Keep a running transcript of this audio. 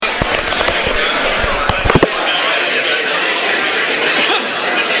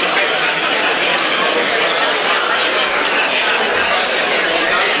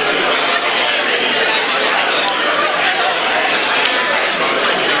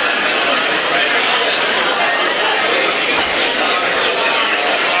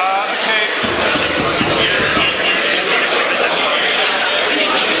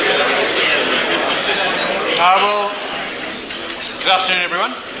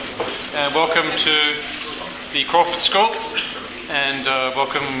and welcome to the Crawford School, and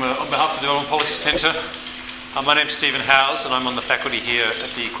welcome on behalf of the Development Policy Centre. My name's Stephen Howes, and I'm on the faculty here at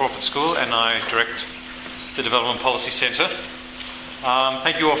the Crawford School, and I direct the Development Policy Centre.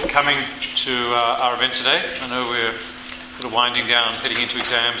 Thank you all for coming to our event today. I know we're sort of winding down, heading into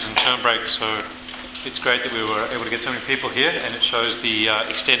exams and term break, so it's great that we were able to get so many people here, and it shows the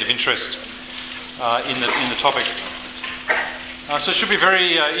extent of interest in the topic. So it should be a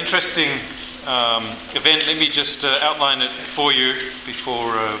very interesting event. Let me just outline it for you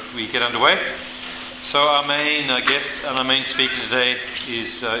before we get underway. So our main guest and our main speaker today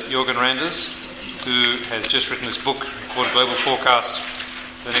is Jørgen Randers, who has just written this book called Global Forecast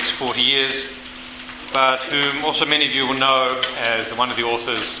for the next 40 years, but whom also many of you will know as one of the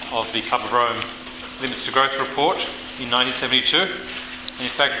authors of the Club of Rome Limits to Growth report in 1972. And in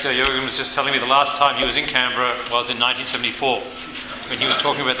fact, Jørgen was just telling me the last time he was in Canberra was in 1974 when he was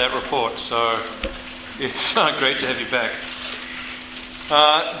talking about that report. So it's great to have you back.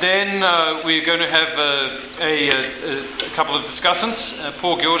 Then we're going to have a couple of discussants.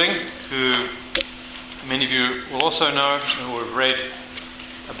 Paul Gilding, who many of you will also know or have read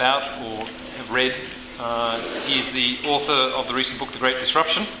about or have read. He is the author of the recent book, The Great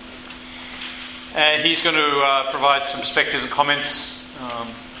Disruption. And he's going to provide some perspectives and comments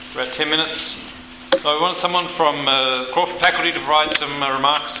for about 10 minutes. So I wanted someone from Crawford faculty to provide some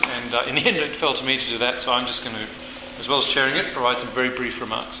remarks, and in the end it fell to me to do that, so I'm just going to, as well as chairing it, provide some very brief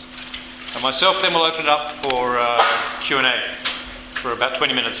remarks. And myself then will open it up for Q&A for about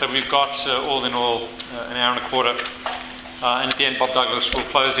 20 minutes. So we've got, all in all, an hour and a quarter. And at the end, Bob Douglas will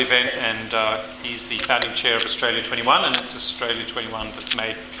close the event, and he's the founding chair of Australia 21, and it's Australia 21 that's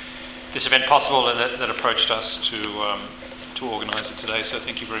made this event possible and that approached us to organise it today. So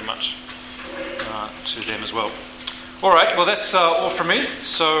thank you very much to them as well. All right, well that's all from me.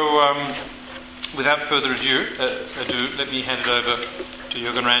 So without further ado, let me hand it over to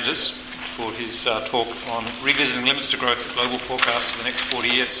Jørgen Randers for his talk on revisiting limits to growth, global forecast for the next 40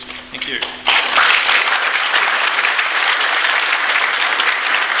 years. Thank you.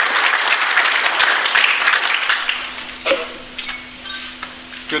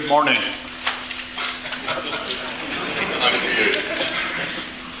 Good morning.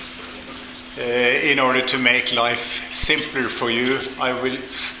 In order to make life simpler for you, I will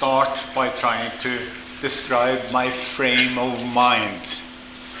start by trying to describe my frame of mind.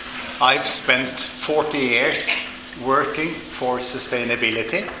 I've spent 40 years working for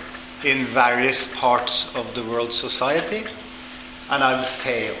sustainability in various parts of the world society, and I've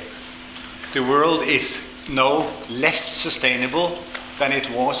failed. The world is no less sustainable than it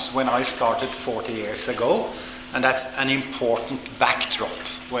was when I started 40 years ago, and that's an important backdrop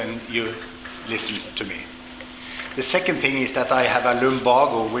when you listen to me. The second thing is that I have a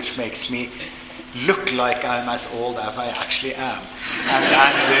lumbago, which makes me look like I'm as old as I actually am,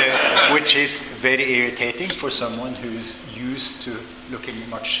 and which is very irritating for someone who's used to looking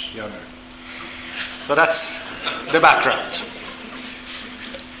much younger. So that's the background.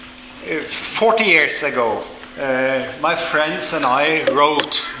 40 years ago, my friends and I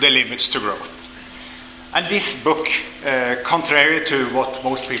wrote The Limits to Growth. And this book, contrary to what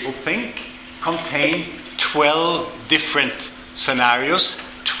most people think, contained 12 different scenarios,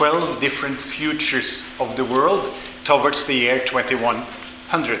 12 different futures of the world towards the year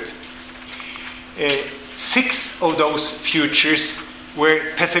 2100. 6 of those futures were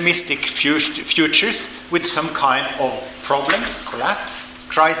pessimistic futures with some kind of problems, collapse,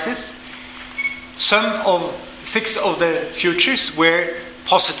 crisis. 6 of the futures were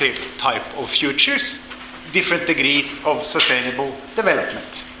positive type of futures, different degrees of sustainable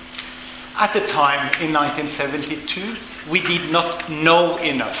development. At the time, in 1972, we did not know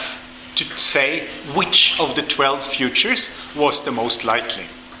enough to say which of the 12 futures was the most likely.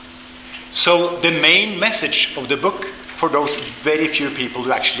 So the main message of the book, for those very few people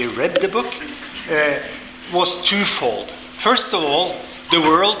who actually read the book, was twofold. First of all, the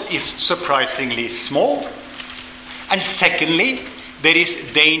world is surprisingly small. And secondly, there is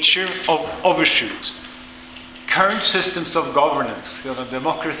danger of overshoot. Current systems of governance,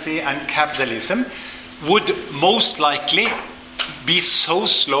 democracy and capitalism, would most likely be so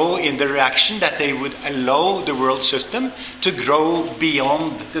slow in the reaction that they would allow the world system to grow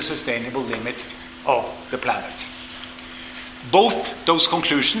beyond the sustainable limits of the planet. Both those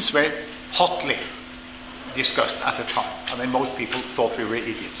conclusions were hotly discussed at the time. I mean, most people thought we were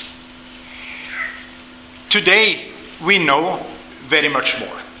idiots. Today, we know very much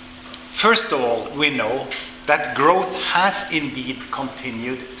more. First of all, we know that growth has indeed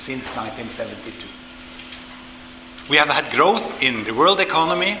continued since 1972. We have had growth in the world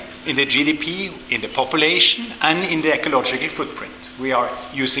economy, in the GDP, in the population, and in the ecological footprint. We are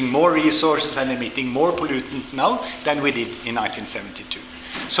using more resources and emitting more pollutant now than we did in 1972.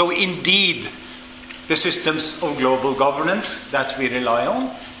 So indeed, the systems of global governance that we rely on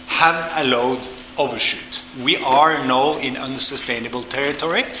have allowed overshoot. We are now in unsustainable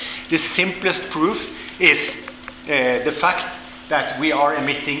territory. The simplest proof is the fact that we are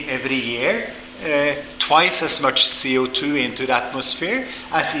emitting every year twice as much CO2 into the atmosphere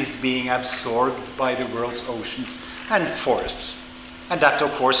as is being absorbed by the world's oceans and forests. And that,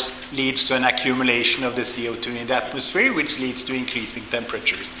 of course, leads to an accumulation of the CO2 in the atmosphere, which leads to increasing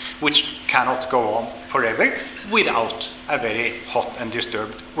temperatures, which cannot go on forever without a very hot and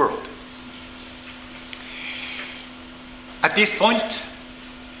disturbed world. At this point,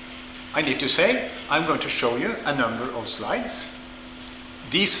 I need to say, I'm going to show you a number of slides.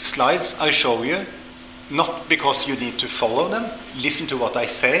 These slides I show you not because you need to follow them, listen to what I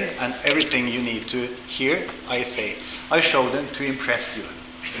say, and everything you need to hear, I say. I show them to impress you.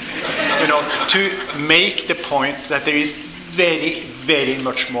 To make the point that there is very, very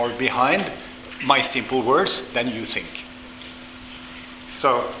much more behind my simple words than you think.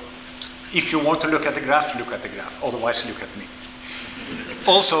 So, if you want to look at the graph, look at the graph. Otherwise, look at me.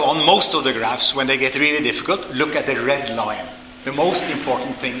 Also, on most of the graphs, when they get really difficult, look at the red line. The most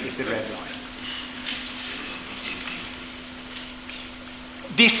important thing is the red line.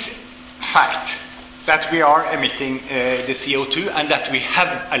 This fact that we are emitting the CO2 and that we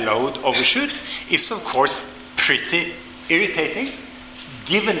have allowed overshoot is, of course, pretty irritating,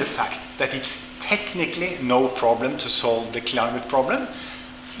 given the fact that it's technically no problem to solve the climate problem,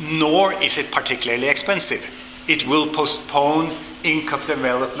 nor is it particularly expensive. It will postpone income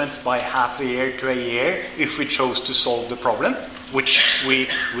developments by half a year to a year if we chose to solve the problem, which we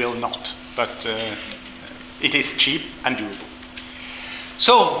will not. But it is cheap and doable.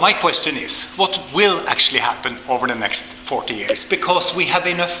 So my question is, what will actually happen over the next 40 years? Because we have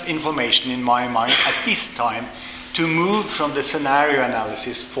enough information in my mind at this time to move from the scenario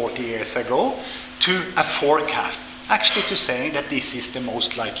analysis 40 years ago to a forecast, actually to saying that this is the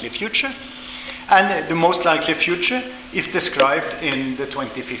most likely future. And the most likely future is described in the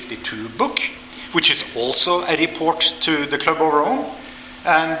 2052 book, which is also a report to the Club of Rome,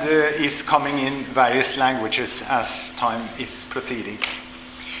 and is coming in various languages as time is proceeding.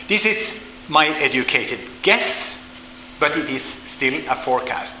 This is my educated guess, but it is still a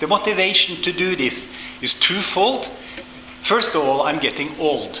forecast. The motivation to do this is twofold. First of all, I'm getting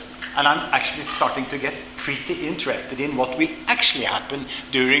old, and I'm actually starting to get pretty interested in what will actually happen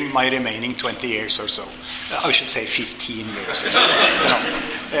during my remaining 20 years or so. I should say 15 years or so.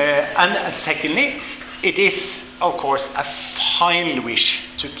 And secondly, it is, of course, a final wish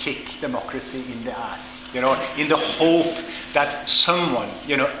to kick democracy in the ass. In the hope that someone,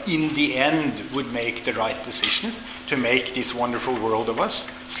 in the end would make the right decisions to make this wonderful world of us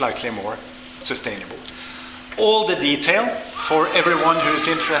slightly more sustainable. All the detail for everyone who's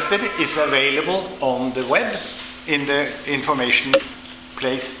interested is available on the web in the information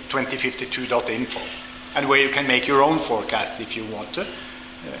place 2052.info, and where you can make your own forecasts if you want to.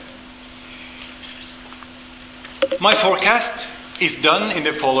 My forecast is done in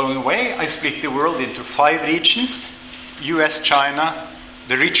the following way. I split the world into 5 regions: US, China,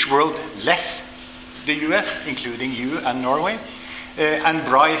 the rich world less the US, including you and Norway, and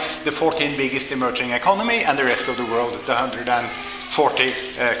BRICE, the 14 biggest emerging economy, and the rest of the world, the 140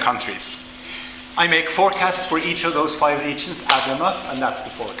 countries. I make forecasts for each of those 5 regions, add them up, and that's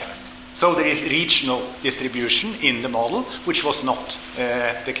the forecast. So there is regional distribution in the model, which was not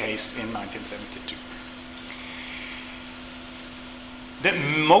the case in 1972. The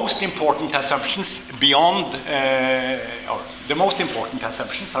most important assumptions the most important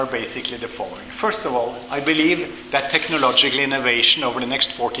assumptions are basically the following. First of all, I believe that technological innovation over the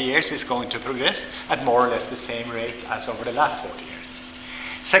next 40 years is going to progress at more or less the same rate as over the last 40 years.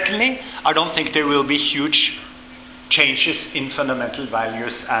 Secondly, I don't think there will be huge changes in fundamental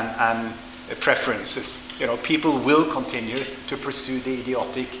values and preferences. People will continue to pursue the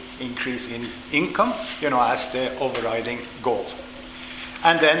idiotic increase in income, as the overriding goal.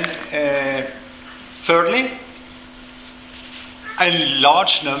 And then, thirdly, a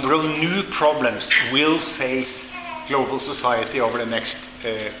large number of new problems will face global society over the next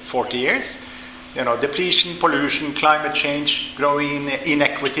 40 years. Depletion, pollution, climate change, growing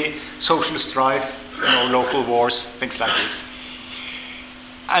inequity, social strife, local wars, things like this.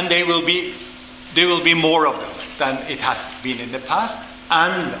 And there will be more of them than it has been in the past.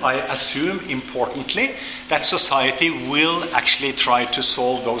 And I assume, importantly, that society will actually try to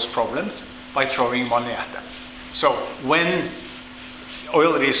solve those problems by throwing money at them. So when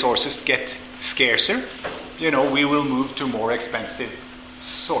oil resources get scarcer, we will move to more expensive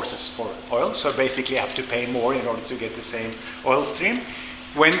sources for oil. So basically you have to pay more in order to get the same oil stream.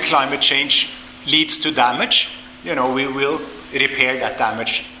 When climate change leads to damage, we will repair that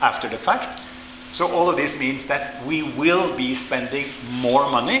damage after the fact. So all of this means that we will be spending more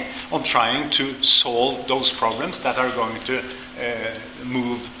money on trying to solve those problems that are going to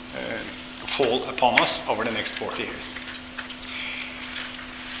fall upon us over the next 40 years.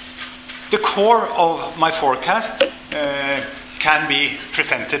 The core of my forecast can be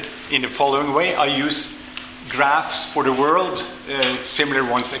presented in the following way. I use graphs for the world. Similar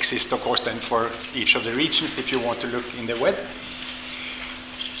ones exist, of course, then for each of the regions if you want to look in the web.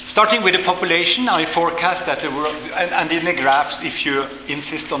 Starting with the population, I forecast that the world, and in the graphs, if you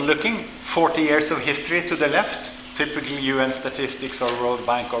insist on looking, 40 years of history to the left, typically UN statistics or World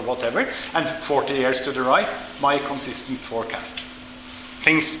Bank or whatever, and 40 years to the right, my consistent forecast.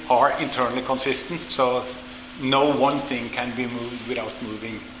 Things are internally consistent, so no one thing can be moved without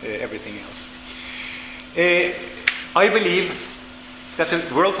moving everything else. I believe that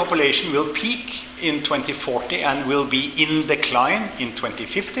the world population will peak in 2040 and will be in decline in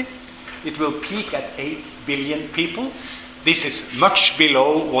 2050. It will peak at 8 billion people. This is much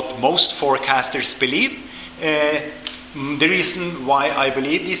below what most forecasters believe. The reason why I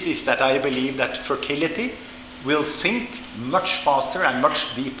believe this is that I believe that fertility will sink much faster and much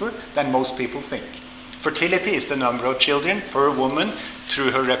deeper than most people think. Fertility is the number of children per woman through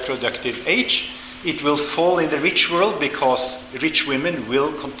her reproductive age. It will fall in the rich world because rich women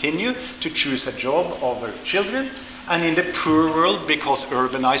will continue to choose a job over children, and in the poor world because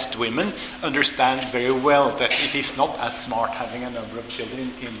urbanized women understand very well that it is not as smart having a number of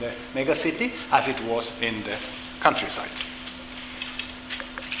children in the megacity as it was in the countryside.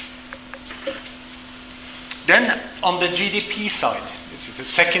 Then on the GDP side, this is the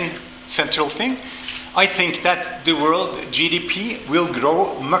second central thing, I think that the world GDP will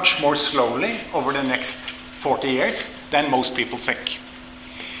grow much more slowly over the next 40 years than most people think.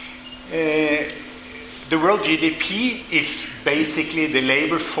 The world GDP is basically the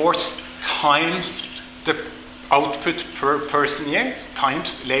labor force times the output per person year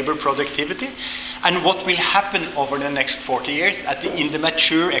times labor productivity. And what will happen over the next 40 years in the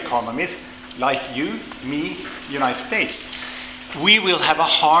mature economies like you, me, United States, we will have a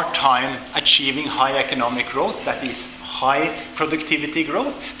hard time achieving high economic growth, that is high productivity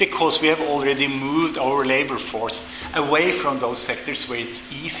growth, because we have already moved our labor force away from those sectors where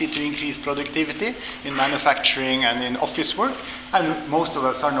it's easy to increase productivity in manufacturing and in office work, and most of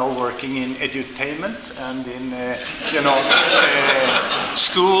us are now working in edutainment and in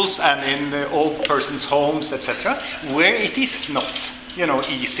schools and in old persons' homes, etc., where it is not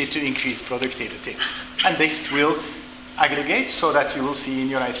easy to increase productivity. And this will aggregate so that you will see in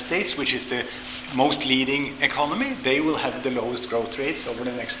the United States, which is the most leading economy, they will have the lowest growth rates over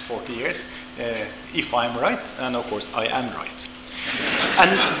the next 40 years, if I'm right, and of course I am right.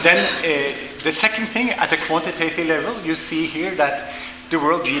 And then the second thing, at a quantitative level, you see here that the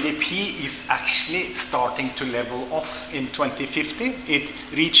world GDP is actually starting to level off in 2050. It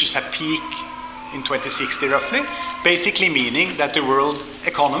reaches a peak in 2060 roughly, basically meaning that the world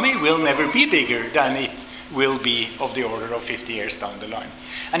economy will never be bigger than it will be of the order of 50 years down the line.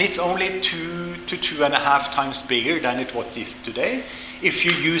 And it's only 2 to 2.5 times bigger than it what is today. If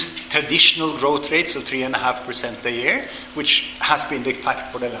you use traditional growth rates of 3.5% a year, which has been the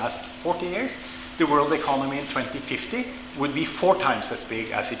fact for the last 40 years, the world economy in 2050 would be 4 times as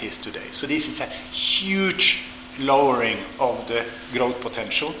big as it is today. So this is a huge lowering of the growth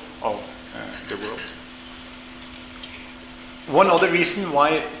potential of the world. One other reason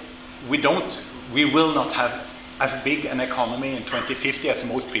why we will not have as big an economy in 2050 as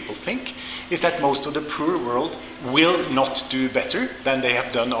most people think is that most of the poor world will not do better than they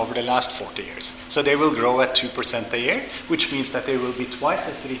have done over the last 40 years. So they will grow at 2% a year, which means that they will be twice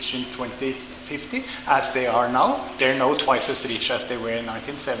as rich in 2050 as they are now. They're now twice as rich as they were in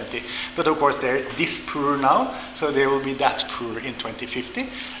 1970. But of course they're this poor now, so they will be that poor in 2050,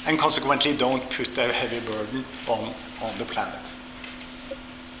 and consequently don't put a heavy burden on the planet.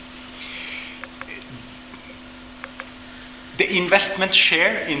 The investment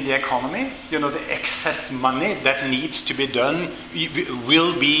share in the economy, the excess money that needs to be done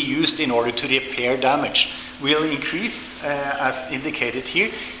will be used in order to repair damage, will increase as indicated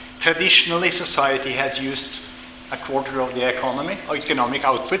here. Traditionally, society has used a quarter of the economy. Economic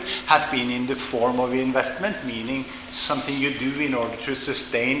output has been in the form of investment, meaning something you do in order to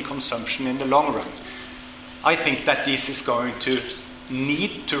sustain consumption in the long run. I think that this is going to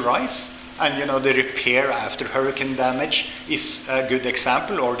need to rise, And the repair after hurricane damage is a good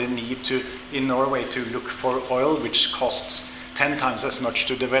example, or the need in Norway to look for oil, which costs 10 times as much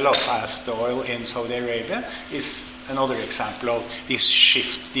to develop as the oil in Saudi Arabia, is another example of this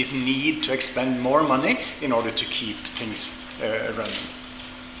shift, this need to expend more money in order to keep things running.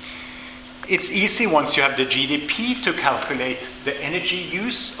 It's easy once you have the GDP to calculate the energy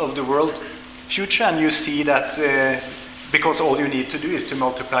use of the world future, and you see that because all you need to do is to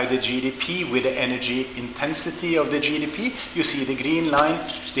multiply the GDP with the energy intensity of the GDP. You see the green line,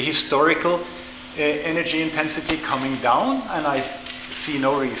 the historical energy intensity coming down, and I see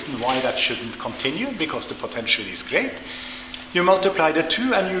no reason why that shouldn't continue, because the potential is great. You multiply the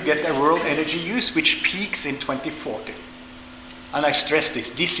two and you get a world energy use which peaks in 2040. And I stress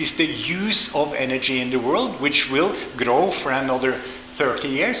this is the use of energy in the world, which will grow for another 30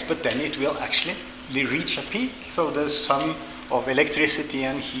 years, but then it will actually reach a peak. So the sum of electricity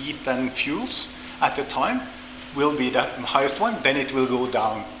and heat and fuels at the time will be the highest one. Then it will go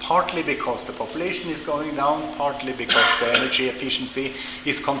down, partly because the population is going down, partly because the energy efficiency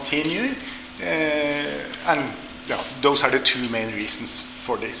is continuing. And those are the two main reasons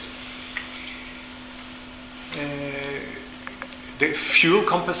for this. The fuel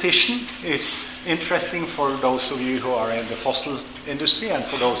composition is interesting for those of you who are in the fossil industry, and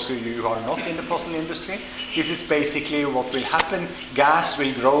for those of you who are not in the fossil industry. This is basically what will happen. Gas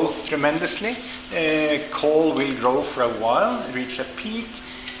will grow tremendously. Coal will grow for a while, reach a peak.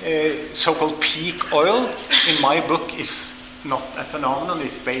 So-called peak oil, in my book, is not a phenomenon.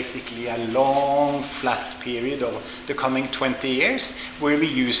 It's basically a long, flat period of the coming 20 years where we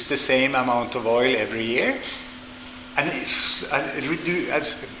use the same amount of oil every year. And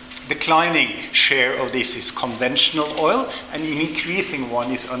as declining share of this is conventional oil, and an increasing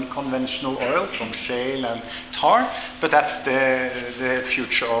one is unconventional oil from shale and tar. But that's the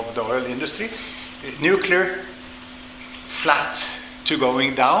future of the oil industry. Nuclear, flat to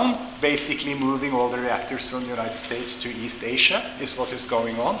going down, basically moving all the reactors from the United States to East Asia is what is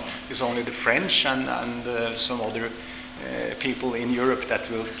going on. It's only the French and some other people in Europe that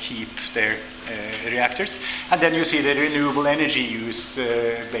will keep their reactors. And then you see the renewable energy use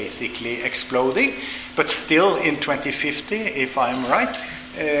basically exploding. But still in 2050, if I'm right,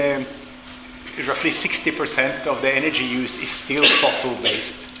 roughly 60% of the energy use is still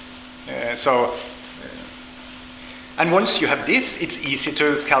fossil-based. And once you have this, it's easy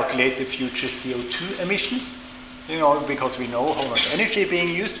to calculate the future CO2 emissions. Because we know how much energy being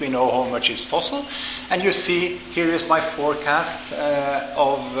used, we know how much is fossil. And you see, here is my forecast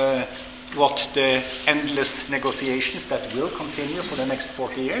of what the endless negotiations that will continue for the next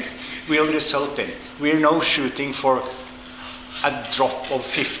 40 years will result in. We are now shooting for a drop of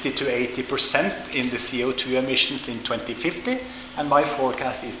 50 to 80% in the CO2 emissions in 2050, and my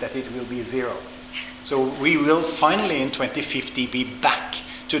forecast is that it will be zero. So we will finally in 2050 be back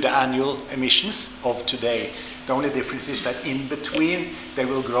to the annual emissions of today. The only difference is that in between they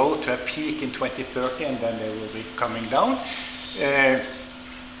will grow to a peak in 2030 and then they will be coming down.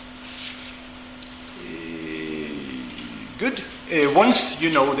 Good. Once you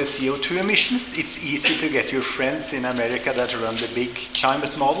know the CO2 emissions, it's easy to get your friends in America that run the big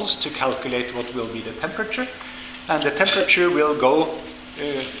climate models to calculate what will be the temperature. And the temperature will go,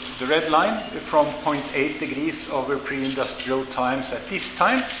 the red line, from 0.8 degrees over pre-industrial times at this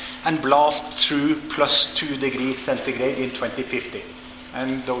time and blast through plus 2 degrees centigrade in 2050.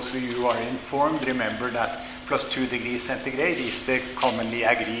 And those of you who are informed remember that plus 2 degrees centigrade is the commonly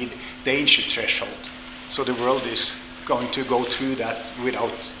agreed danger threshold. So the world is going to go through that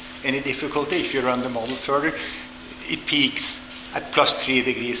without any difficulty. If you run the model further, it peaks at plus 3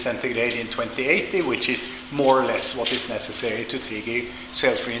 degrees centigrade in 2080, which is more or less what is necessary to trigger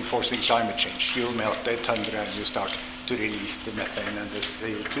self-reinforcing climate change. You'll melt the tundra and you start to release the methane and the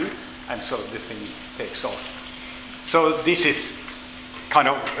CO2, and so the thing takes off. So this is kind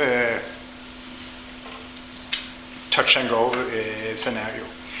of touch and go scenario.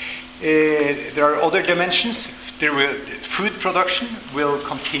 There are other dimensions. Food production will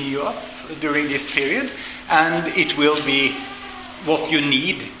continue up during this period, and it will be what you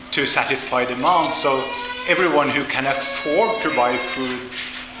need to satisfy demand. So everyone who can afford to buy food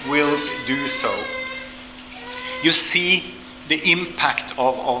will do so. You see the impact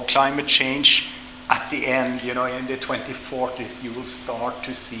of climate change at the end. In the 2040s, you will start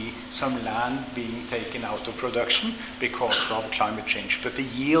to see some land being taken out of production because of climate change. But the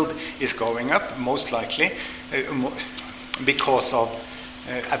yield is going up, most likely, because of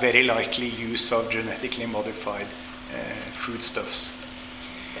a very likely use of genetically modified foodstuffs.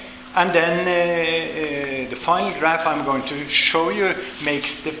 And then the final graph I'm going to show you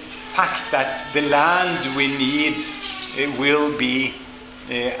makes the fact that the land we need will be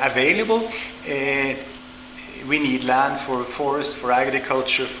available. We need land for forest, for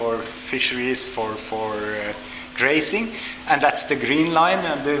agriculture, for fisheries, for grazing, and that's the green line,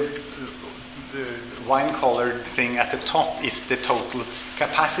 and the wine-colored thing at the top is the total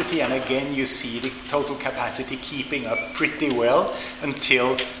capacity, and again you see the total capacity keeping up pretty well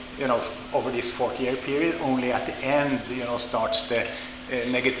until, over this 40-year period. Only at the end, starts the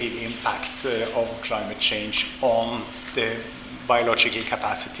negative impact of climate change on the biological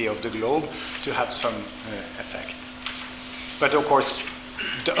capacity of the globe to have some effect. But of course,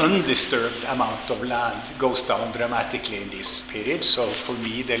 the undisturbed amount of land goes down dramatically in this period. So for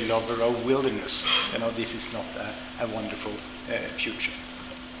me, the lover of wilderness, this is not a wonderful future.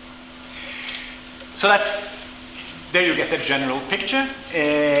 So there you get the general picture.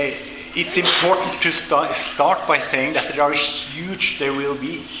 It's important to start by saying that there will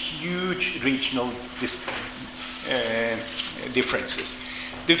be huge regional differences.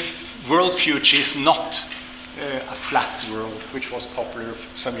 The world future is not a flat world, which was popular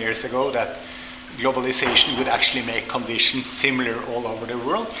some years ago, that globalization would actually make conditions similar all over the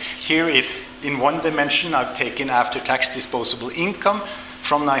world. Here is, in one dimension, I've taken after-tax disposable income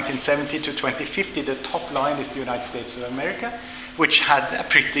from 1970 to 2050. The top line is the United States of America, which had a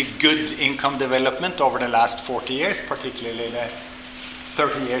pretty good income development over the last 40 years, particularly the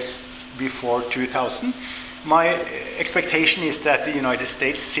 30 years before 2000. My expectation is that the United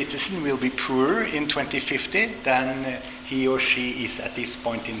States citizen will be poorer in 2050 than he or she is at this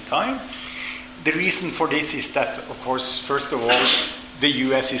point in time. The reason for this is that, of course, first of all, the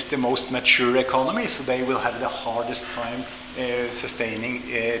US is the most mature economy, so they will have the hardest time sustaining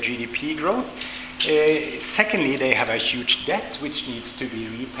GDP growth. Secondly, they have a huge debt which needs to be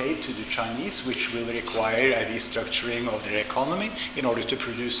repaid to the Chinese, which will require a restructuring of their economy in order to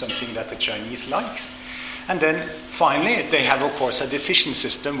produce something that the Chinese likes. And then finally, they have, of course, a decision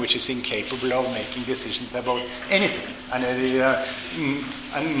system which is incapable of making decisions about anything,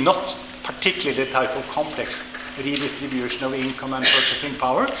 and not particularly the type of complex redistribution of income and purchasing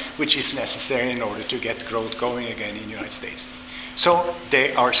power which is necessary in order to get growth going again in the United States. So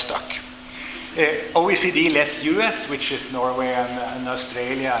they are stuck. OECD less US, which is Norway and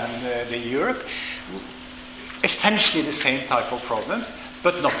Australia and the Europe, essentially the same type of problems,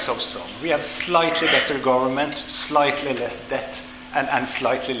 but not so strong. We have slightly better government, slightly less debt, and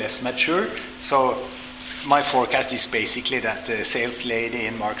slightly less mature. So my forecast is basically that the sales lady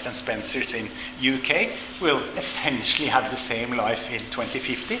in Marks and Spencer's in UK will essentially have the same life in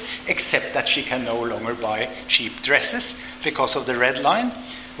 2050, except that she can no longer buy cheap dresses because of the red line,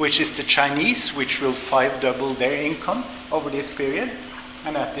 which is the Chinese, which will double their income over this period,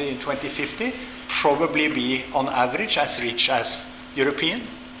 and in 2050 probably be on average as rich as European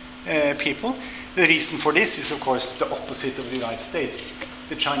people. The reason for this is, of course, the opposite of the United States.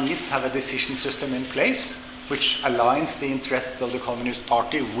 The Chinese have a decision system in place which aligns the interests of the Communist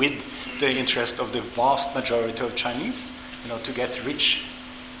Party with the interest of the vast majority of Chinese. To get rich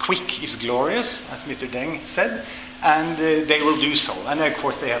quick is glorious, as Mr. Deng said, and they will do so. And of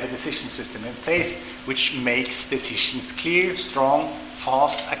course, they have a decision system in place which makes decisions clear, strong,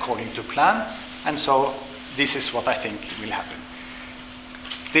 fast, according to plan. And so this is what I think will happen.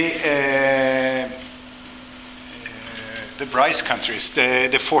 The BRICS countries,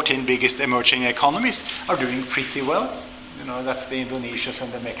 the 14 biggest emerging economies, are doing pretty well. That's the Indonesias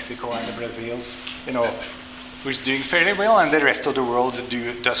and the Mexico and the Brazils, which is doing fairly well, and the rest of the world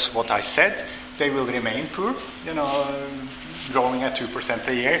does what I said. They will remain poor. Growing at 2%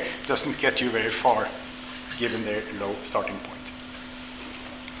 a year doesn't get you very far, given their low starting point.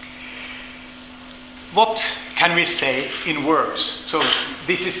 What can we say in words? So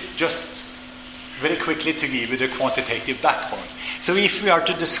this is just very quickly to give you the quantitative backbone. So if we are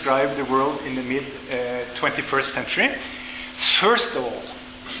to describe the world in the mid-21st century, first of all,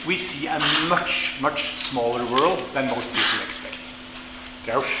 we see a much, much smaller world than most people expect.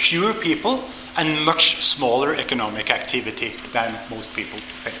 There are fewer people and much smaller economic activity than most people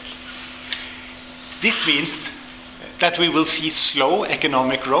think. This means that we will see slow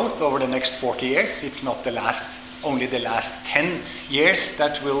economic growth over the next 40 years. It's not only the last 10 years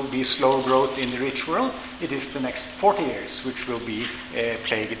that will be slow growth in the rich world. It is the next 40 years which will be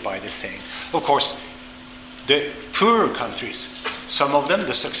plagued by the same. Of course, the poorer countries, some of them,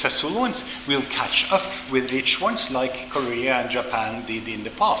 the successful ones, will catch up with rich ones like Korea and Japan did in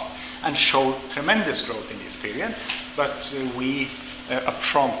the past and show tremendous growth in this period, but we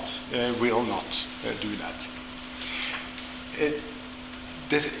will not do that.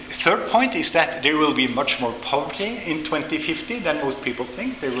 The third point is that there will be much more poverty in 2050 than most people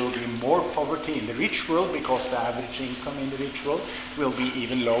think. There will be more poverty in the rich world because the average income in the rich world will be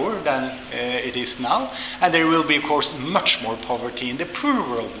even lower than it is now. And there will be, of course, much more poverty in the poor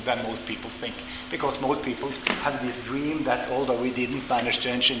world than most people think. Because most people have this dream that although we didn't manage to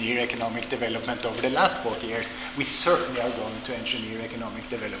engineer economic development over the last 40 years, we certainly are going to engineer economic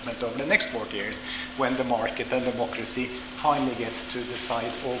development over the next 40 years when the market and democracy finally gets to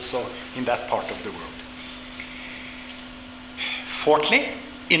decide also in that part of the world. Fourthly,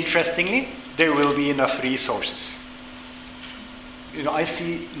 interestingly, there will be enough resources. I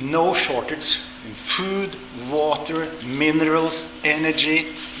see no shortage in food, water, minerals, energy,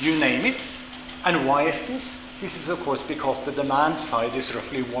 you name it. And why is this? This is, of course, because the demand side is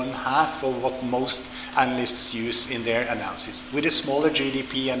roughly 1/2 of what most analysts use in their analysis. With a smaller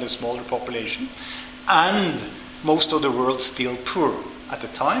GDP and a smaller population, and most of the world still poor at the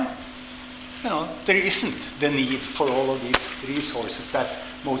time, there isn't the need for all of these resources that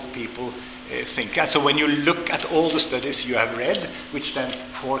most people think. And so when you look at all the studies you have read, which then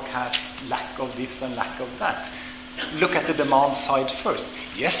forecasts lack of this and lack of that, look at the demand side first.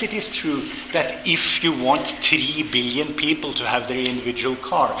 Yes, it is true that if you want 3 billion people to have their individual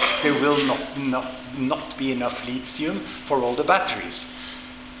car, there will not be enough lithium for all the batteries.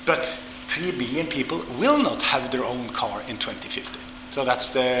 But 3 billion people will not have their own car in 2050. So that's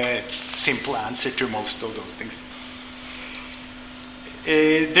the simple answer to most of those things.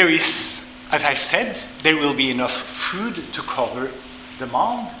 There is, as I said, there will be enough food to cover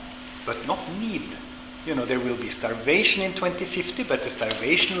demand, but not need. There will be starvation in 2050, but the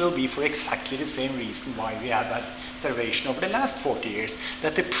starvation will be for exactly the same reason why we have had starvation over the last 40 years,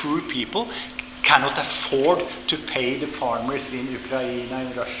 that the poor people cannot afford to pay the farmers in Ukraine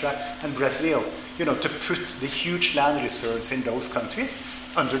and Russia and Brazil, to put the huge land reserves in those countries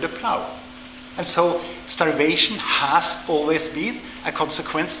under the plow. And so starvation has always been a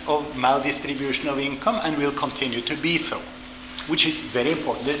consequence of maldistribution of income and will continue to be so, which is very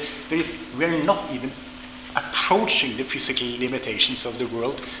important. We're not even approaching the physical limitations of the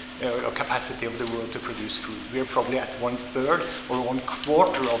world or capacity of the world to produce food. We are probably at 1/3 or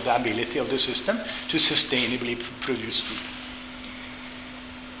 1/4 of the ability of the system to sustainably produce food.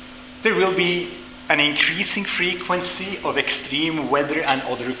 There will be an increasing frequency of extreme weather and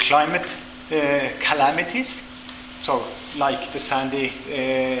other climate calamities. So, like the Sandy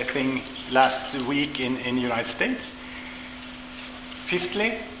thing last week in the United States.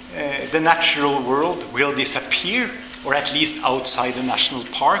 Fifthly, the natural world will disappear, or at least outside the national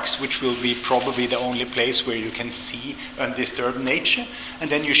parks, which will be probably the only place where you can see undisturbed nature. And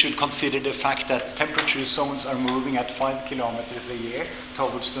then you should consider the fact that temperature zones are moving at 5 kilometers a year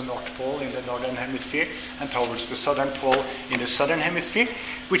towards the North Pole in the northern hemisphere and towards the southern pole in the southern hemisphere,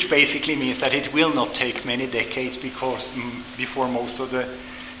 which basically means that it will not take many decades before most of the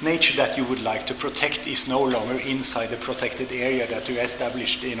nature that you would like to protect is no longer inside the protected area that you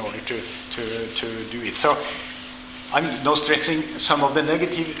established in order to do it. So I'm now stressing some of the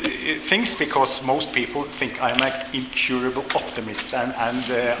negative things because most people think I'm an incurable optimist, and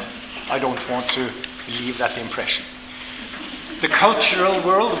I don't want to leave that impression. The cultural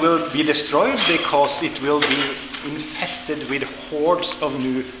world will be destroyed because it will be infested with hordes of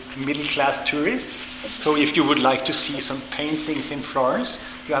new middle-class tourists. So if you would like to see some paintings in Florence,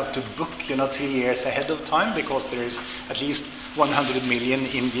 you have to book 3 years ahead of time because there is at least 100 million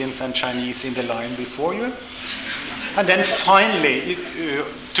Indians and Chinese in the line before you. And then finally,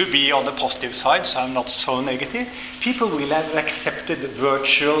 to be on the positive side, so I'm not so negative, people will have accepted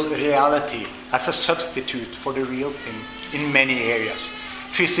virtual reality as a substitute for the real thing in many areas.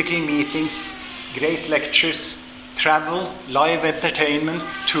 Physical meetings, great lectures, travel, live entertainment,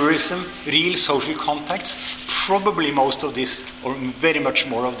 tourism, real social contacts. Probably most of this, or very much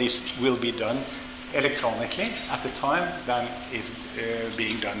more of this, will be done electronically at the time than is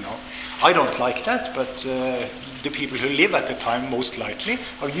being done now. I don't like that, but the people who live at the time most likely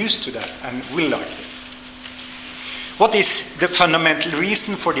are used to that and will like this. What is the fundamental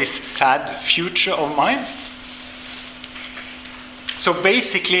reason for this sad future of mine? So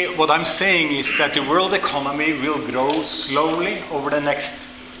basically what I'm saying is that the world economy will grow slowly over the next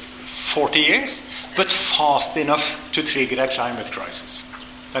 40 years, but fast enough to trigger a climate crisis.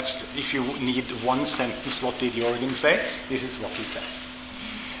 That's, if you need one sentence, what did Jorgen say? This is what he says.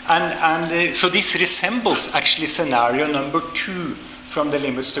 And so this resembles actually scenario number 2 from the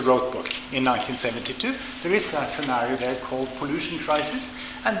Limits to Growth book in 1972. There is a scenario there called pollution crisis,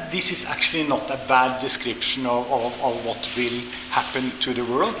 and this is actually not a bad description of what will happen to the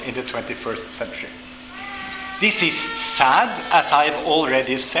world in the 21st century. This is sad, as I've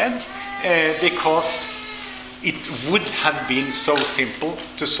already said, because it would have been so simple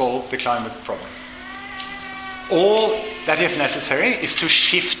to solve the climate problem. All that is necessary is to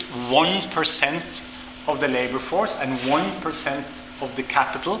shift 1% of the labor force and 1% of the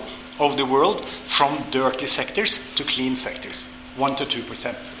capital of the world from dirty sectors to clean sectors. 1 to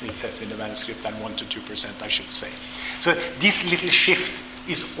 2%, it says in the manuscript, and 1 to 2%, I should say. So this little shift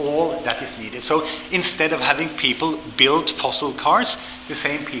is all that is needed. So instead of having people build fossil cars, the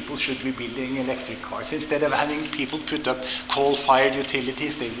same people should be building electric cars. Instead of having people put up coal-fired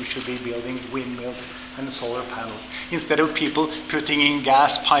utilities, they should be building windmills and solar panels. Instead of people putting in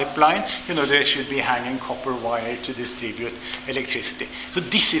gas pipeline, they should be hanging copper wire to distribute electricity. So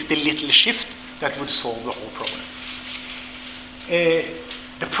this is the little shift that would solve the whole problem.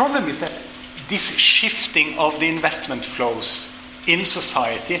 The problem is that this shifting of the investment flows in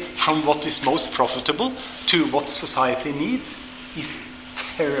society from what is most profitable to what society needs is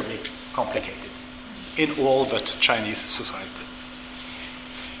terribly complicated in all but Chinese society.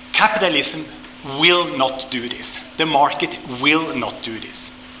 Capitalism will not do this. The market will not do this.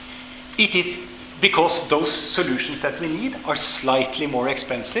 It is because those solutions that we need are slightly more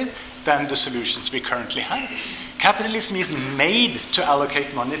expensive than the solutions we currently have. Capitalism is made to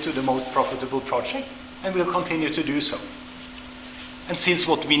allocate money to the most profitable project and will continue to do so. And since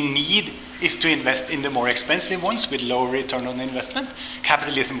what we need is to invest in the more expensive ones with low return on investment,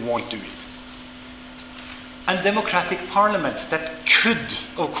 capitalism won't do it. And democratic parliaments that could,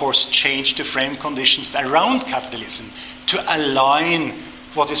 of course, change the frame conditions around capitalism to align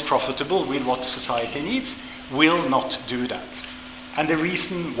what is profitable with what society needs will not do that. And the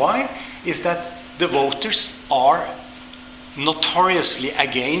reason why is that the voters are notoriously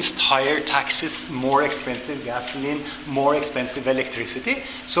against higher taxes, more expensive gasoline, more expensive electricity.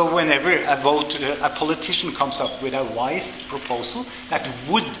 So whenever a politician comes up with a wise proposal that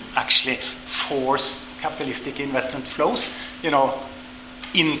would actually force capitalistic investment flows,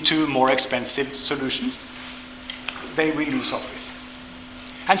 into more expensive solutions, they will lose office.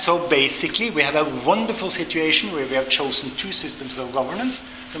 And so basically we have a wonderful situation where we have chosen two systems of governance,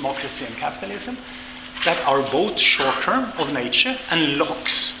 democracy and capitalism, that are both short-term of nature and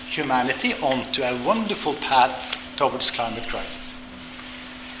locks humanity onto a wonderful path towards climate crisis.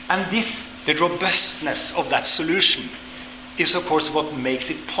 And the robustness of that solution is, of course, what makes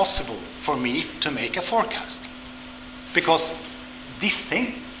it possible for me to make a forecast. Because this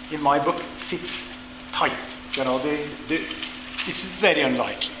thing, in my book, sits tight. It's very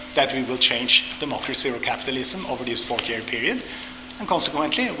unlikely that we will change democracy or capitalism over this 4-year period, and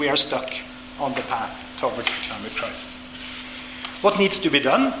consequently, we are stuck on the path towards the climate crisis. What needs to be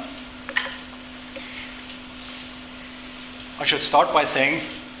done? I should start by saying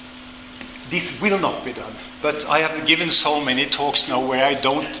this will not be done. But I have given so many talks now where I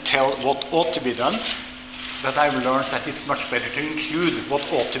don't tell what ought to be done, that I've learned that it's much better to include what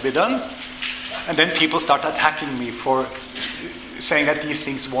ought to be done. And then people start attacking me for saying that these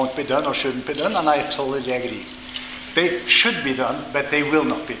things won't be done or shouldn't be done, and I totally agree. They should be done, but they will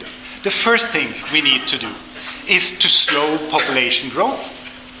not be done. The first thing we need to do is to slow population growth.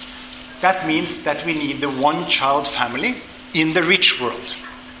 That means that we need the one-child family in the rich world.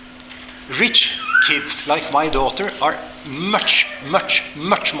 Rich kids, like my daughter, are much, much,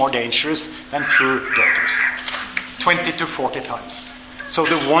 much more dangerous than poor daughters. 20 to 40 times. So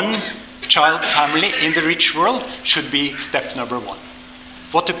the one-child family in the rich world should be step number one.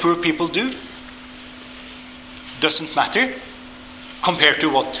 What the poor people do doesn't matter compared to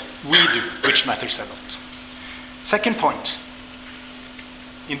what we do, which matters a lot. Second point,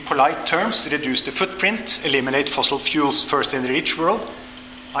 in polite terms, reduce the footprint, eliminate fossil fuels first in the rich world.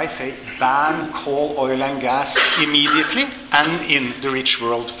 I say ban coal, oil and gas immediately and in the rich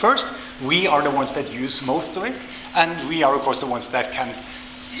world first. We are the ones that use most of it, and we are, of course, the ones that can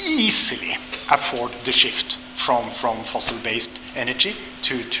easily afford the shift from fossil-based energy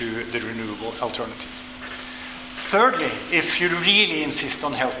to the renewable alternatives. Thirdly, if you really insist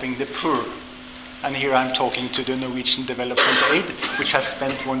on helping the poor, and here I'm talking to the Norwegian Development Aid, which has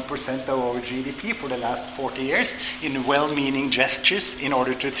spent 1% of our GDP for the last 40 years in well-meaning gestures in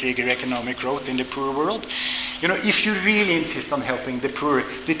order to trigger economic growth in the poor world. If you really insist on helping the poor,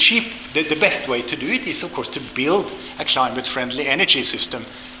 the best way to do it is, of course, to build a climate-friendly energy system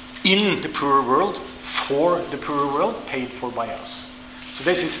in the poor world, for the poor world, paid for by us. So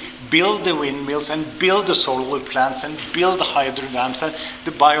this is build the windmills and build the solar plants and build the hydro dams and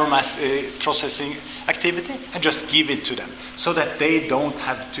the biomass processing activity and just give it to them so that they don't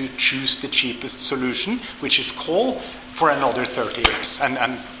have to choose the cheapest solution, which is coal, for another 30 years and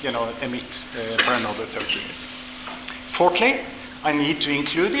emit for another 30 years. Fourthly, I need to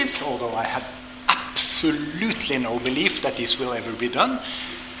include this, although I have absolutely no belief that this will ever be done.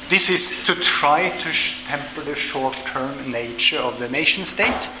 This is to try to temper the short-term nature of the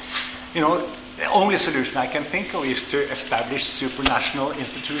nation-state. The only solution I can think of is to establish supranational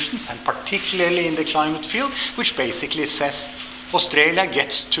institutions, and particularly in the climate field, which basically says Australia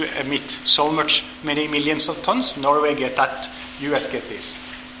gets to emit so many millions of tons, Norway get that, US get this.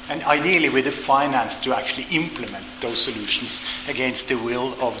 And ideally with the finance to actually implement those solutions against the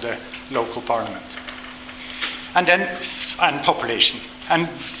will of the local parliament. And population. And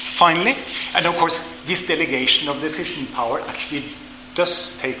finally, and of course, this delegation of decision power actually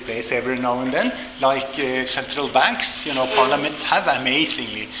does take place every now and then, like central banks. Parliaments have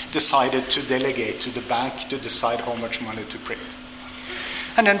amazingly decided to delegate to the bank to decide how much money to print.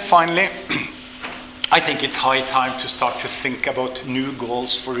 And then finally, I think it's high time to start to think about new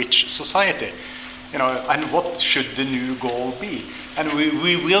goals for each society. And what should the new goal be? And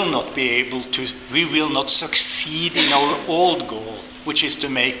we will not succeed in our old goal, which is to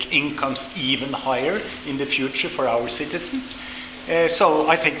make incomes even higher in the future for our citizens. So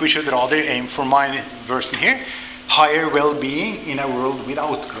I think we should rather aim for my version here, higher well-being in a world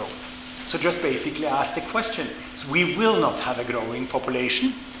without growth. So just basically ask the question. So we will not have a growing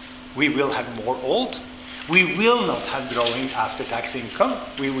population. We will have more old. We will not have growing after-tax income.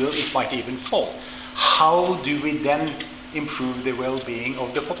 It might even fall. How do we then improve the well-being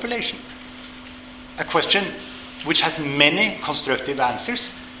of the population? A question which has many constructive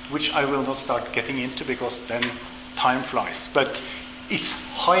answers, which I will not start getting into because then time flies. But it's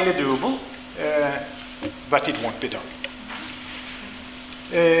highly doable, but it won't be done.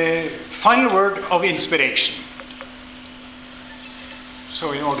 Final word of inspiration.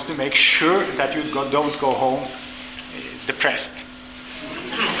 So in order to make sure that you don't go home depressed.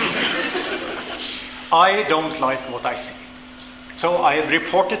 I don't like what I see. So I have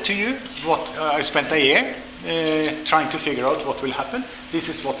reported to you what I spent a year trying to figure out what will happen. This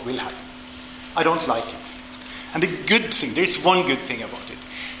is what will happen. I don't like it. And the good thing, there is one good thing about it.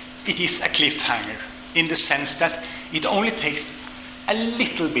 It is a cliffhanger in the sense that it only takes a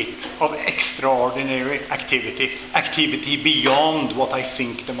little bit of extraordinary activity beyond what I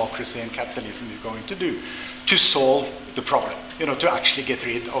think democracy and capitalism is going to do to solve the problem, to actually get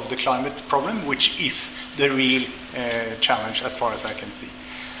rid of the climate problem, which is the real challenge as far as I can see.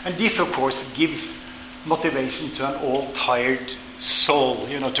 And this, of course, gives motivation to an all-tired soul,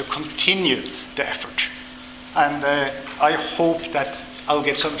 to continue the effort. And I hope that I'll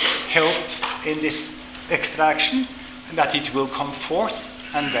get some help in this extra action, and that it will come forth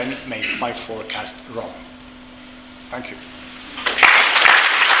and then make my forecast wrong. Thank you.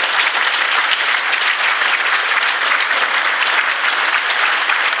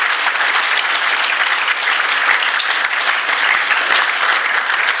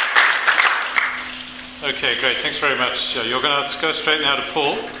 Okay, great. Thanks very much. You're going to go straight now to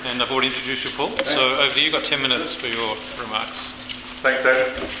Paul, and I've already introduced you, Paul. So over to you. You've got 10 minutes for your remarks. Thanks,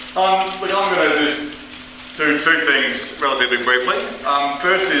 Dave. Look, I'm going to just do two things relatively briefly.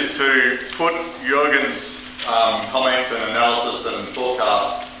 First is to put Jürgen's comments and analysis and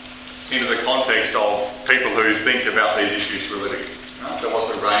forecast into the context of people who think about these issues for a living. So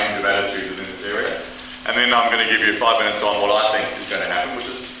what's the range of attitudes within this area? And then I'm going to give you 5 minutes on what I think is going to happen, which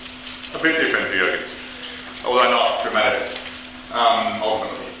is a bit different to Jürgen's, although not dramatic,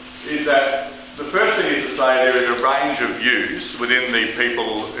 ultimately. Is that the first thing is to say there is a range of views within the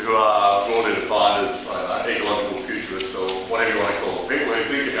people who are broadly defined as ecological futurists or whatever you want to call them, people who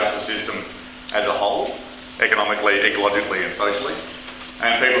think about the system as a whole, economically, ecologically and socially,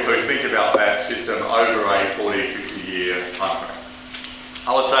 and people who think about that system over a 40, 50-year time frame.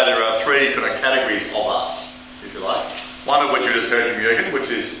 I would say there are three kind of categories of us, if you like. One of which you just heard from Jürgen, which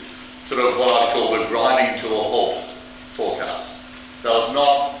is sort of what I'd call the grinding to a halt forecast. So it's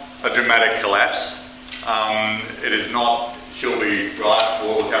not a dramatic collapse. It is not, she'll be right,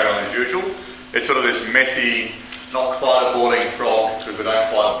 we'll carry on as usual. It's sort of this messy, not quite a boiling frog because we don't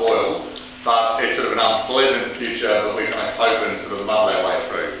quite boil, but it's sort of an unpleasant future that we kind of cope and sort of muddle our way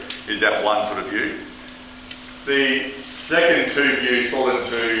through. Is that one sort of view? The second two views fall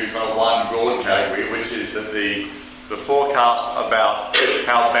into kind of one broad category, which is that the forecast about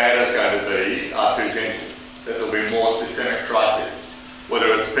how bad it's going to be are too gentle. That there'll be more systemic crises, whether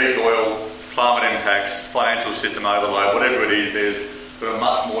it's peak oil, climate impacts, financial system overload, whatever it is, there's but a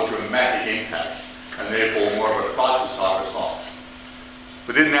much more dramatic impact, and therefore more of a crisis type response.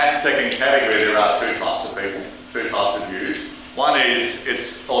 Within that second category, there are two types of people, two types of views. One is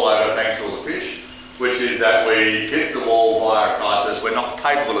it's all over, thanks to all the fish, which is that we hit the wall via a crisis, we're not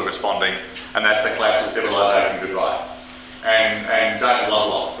capable of responding, and that's the collapse of civilization, goodbye. And James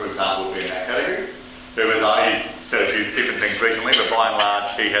Lovelock, for example, would be in that category. He said a few different things recently, but by and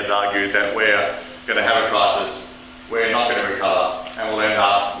large he has argued that we're going to have a crisis, we're not going to recover, and we'll end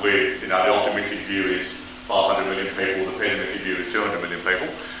up with, the optimistic view is 500 million people, the pessimistic view is 200 million people.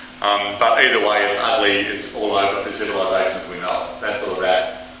 But either way, it's ugly, it's all over for civilization as we know it. That's sort of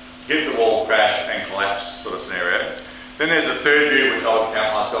that hit the wall, crash and collapse sort of scenario. Then there's a third view, which I would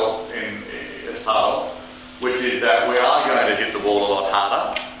count myself in as part of, which is that we are going to hit the wall a lot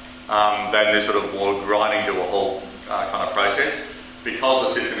harder than this sort of more grinding to a halt kind of process,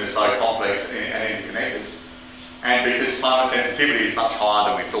 because the system is so complex and interconnected, and because climate sensitivity is much higher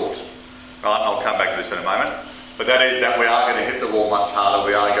than we thought. Right, and I'll come back to this in a moment. But that is that we are going to hit the wall much harder.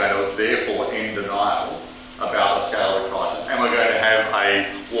 We are going to therefore end denial about the scale of the crisis, and we're going to have a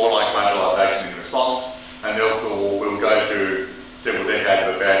warlike mobilisation in response, and therefore we'll go through several decades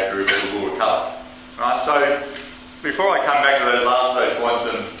of a bad period, but we'll recover. Right. So before I come back to those points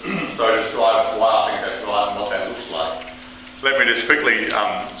and describe why I think that's right and what that looks like, let me just quickly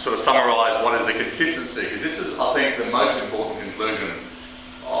sort of summarise what is the consistency, because this is, I think, the most important conclusion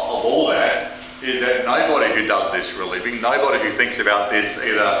of all that, is that nobody who does this for a living, nobody who thinks about this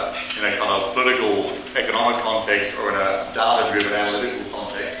either in a kind of political, economic context or in a data-driven analytical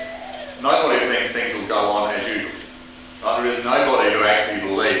context, nobody thinks things will go on as usual. Right? There is nobody who actually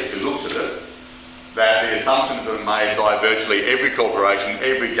believes, who looks at it, that the assumptions that are made by virtually every corporation,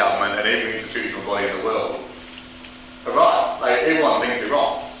 every government and every institutional body in the world are right. Everyone thinks they're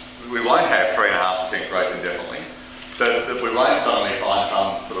wrong. We won't have 3.5% growth indefinitely. That we won't suddenly find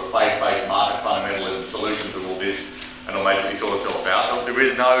some sort of faith-based market fundamentalism solution to all this and it'll basically sort itself out. There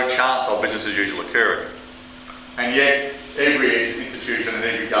is no chance of business as usual occurring. And yet, every institution and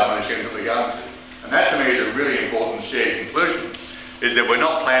every government assumes that we're going to. And that to me is a really important shared conclusion, is that we're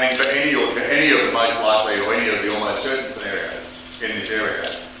not planning for any of the most likely or any of the almost certain scenarios in this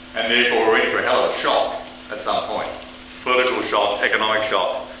area. And therefore we're in for a hell of a shock at some point. Political shock, economic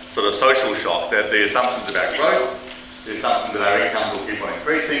shock, sort of social shock, that the assumptions about growth, the assumption that our incomes will keep on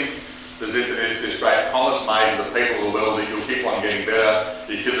increasing, there's this great promise made to the people of the world that you'll keep on getting better,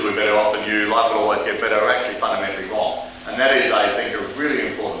 your kids will be better off than you, life will always get better, are actually fundamentally wrong. And that is, I think, a really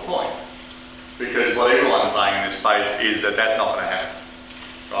important point. Because what everyone's saying in this space is that that's not going to happen.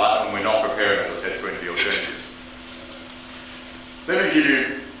 Right? And we're not preparing, as I said, for any of the alternatives. Let me give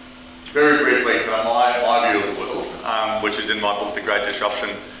you very briefly my view of the world, which is in my book, The Great Disruption,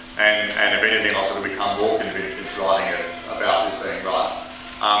 and if anything, I've sort of become more convinced since writing it about this being right.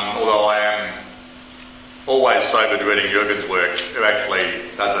 Although I am always sobered reading Jürgen's work, who actually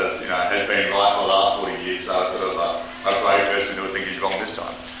has been right for the last 40 years, so it's sort of a brave person who would think he's wrong this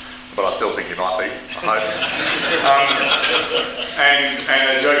time. But I still think he might be, I hope. And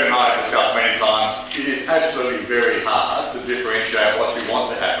as Jürgen and I have discussed many times, it is absolutely very hard to differentiate what you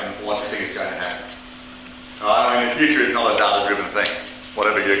want to happen from what you think is going to happen. I mean, the future is not a data-driven thing.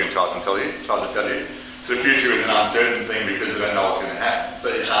 Whatever Jürgen tries to tell you, the future is an uncertain thing because we don't know what's going to happen.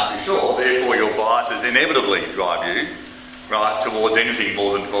 So you can't be sure. Therefore, your biases inevitably drive you right towards anything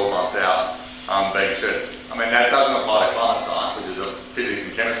more than 12 months out being certain. I mean, that doesn't apply to climate science, which is a physics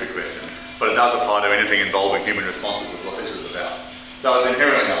and chemistry question, but it does apply to anything involving human responses, which is what this is about. So it's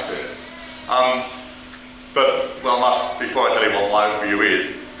inherently uncertain. Before I tell you what my view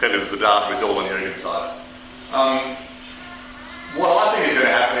is, tell you that the data is all on Jürgen's side. What I think is going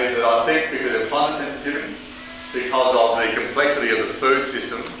to happen is that I think because of climate sensitivity, because of the complexity of the food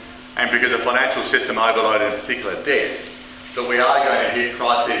system, and because of financial system overload, in particular debt, that we are going to hit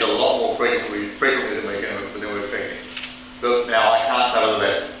crises a lot more frequently than we're expecting. But now I can't say whether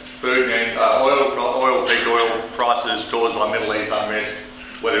that's food and peak oil prices caused by Middle East unrest,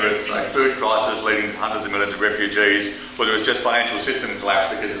 whether it's a food crisis leading to hundreds of millions of refugees, whether it's just financial system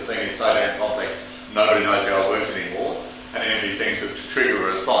collapse because the thing is so damn complex, nobody knows how it works anymore, and any of these things could trigger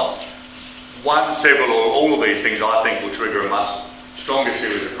a response. One, several, or all of these things I think will trigger a much stronger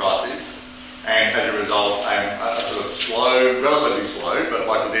series of crises, and as a result, a sort of slow, relatively slow, but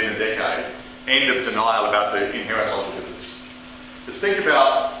like within a decade, end of denial about the inherent logic of this. Just think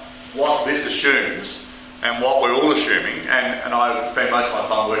about what this assumes and what we're all assuming, and I spend most of my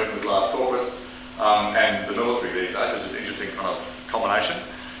time working with large corporates and the military these days, which is an interesting kind of combination.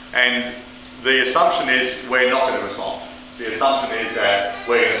 And the assumption is we're not going to respond. The assumption is that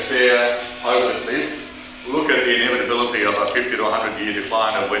we're going to stare over the cliff look at the inevitability of a 50 to 100 year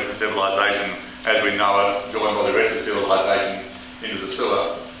decline of Western civilization as we know it, joined by the rest of civilization into the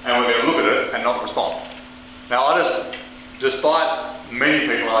sewer, and we're going to look at it and not respond. Now, despite many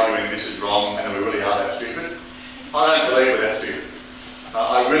people arguing this is wrong and we really are that stupid, I don't believe we're that stupid.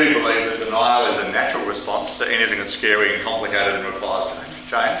 I really believe that denial is a natural response to anything that's scary and complicated and requires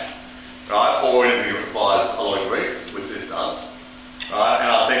change, right? Or anything that requires a lot of grief, which this does, right? And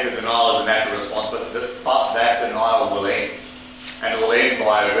I think that denial is a natural response, but that denial will end. And it will end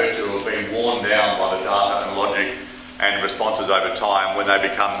by virtue of being worn down by the data and logic and responses over time when they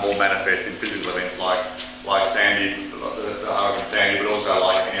become more manifest in physical events like Sandy, the Hurricane Sandy, but also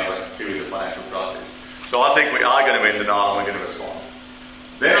like any other series of financial crises. So I think we are going to end denial and we're going to respond.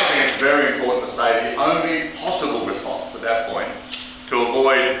 Then I think it's very important to say the only possible response at that point to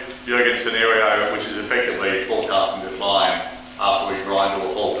avoid Jürgen's scenario, which is effectively forecasting decline after we grind to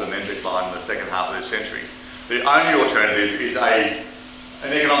a halt and then decline in the second half of this century. The only alternative is an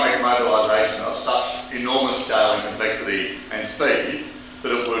economic mobilisation of such enormous scale and complexity and speed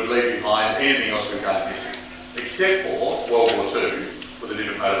that it would leave behind anything else we've done in history, except for World War II with a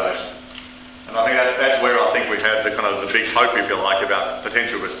different motivation. And I think that's where I think we have the big hope, if you like, about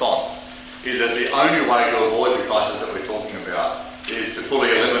potential response, is that the only way to avoid the crisis that we're talking about is to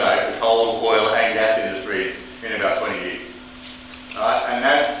fully eliminate the coal, oil and gas industries in about 20 years. Right? And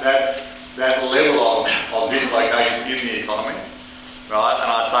that level of dislocation in the economy, right?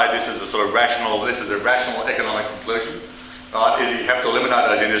 And I say this is a rational economic conclusion, right? Is you have to eliminate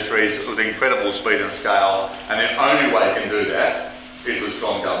those industries with incredible speed and scale, and the only way you can do that is with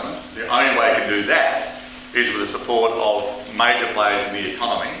strong government. The only way you can do that is with the support of major players in the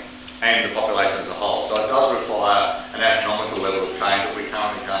economy and the population as a whole. So it does require an astronomical level of change that we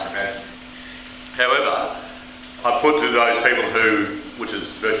currently can't imagine. However, I put to those people which is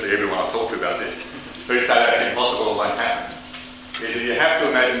virtually everyone I've talked to about this, who say that's impossible or won't happen, is that you have to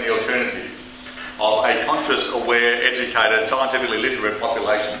imagine the alternative of a conscious, aware, educated, scientifically literate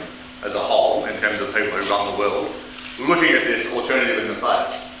population as a whole, in terms of people who run the world, looking at this alternative in the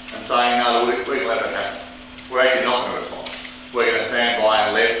face and saying, no, we're going to let that happen. We're actually not going to respond. We're going to stand by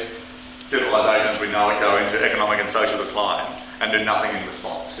and let civilisations we know it go into economic and social decline and do nothing in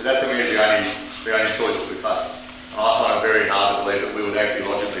response. So that to me is the only choice that we face. And I find it very hard to believe that we would actually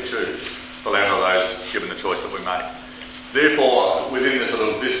logically choose the latter of those given the choice that we make. Therefore, within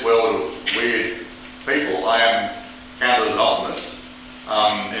this world of weird people, I am counted as an optimist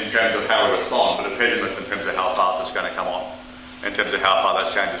in terms of how we respond, but a pessimist in terms of how fast it's going to come on, in terms of how far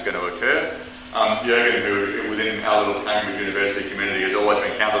that change is going to occur. Jürgen, who within our little Cambridge University community has always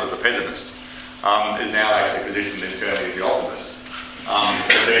been counted as a pessimist, is now actually positioned internally as the optimist.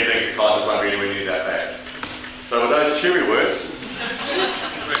 Because he thinks the crisis won't be anywhere near that bad. So with those cheery words...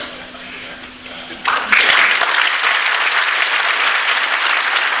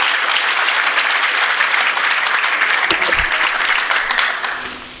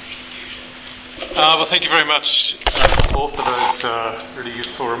 Well, thank you very much, Paul, for those really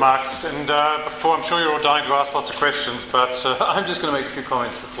useful remarks. And before, I'm sure you're all dying to ask lots of questions, but I'm just going to make a few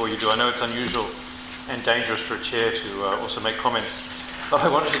comments before you do. I know it's unusual and dangerous for a chair to also make comments, but I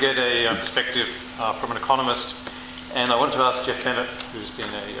wanted to get a perspective from an economist, and I wanted to ask Jeff Bennett, who's been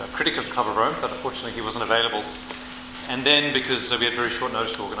a critic of Club of Rome, but unfortunately he wasn't available. And then, because we had very short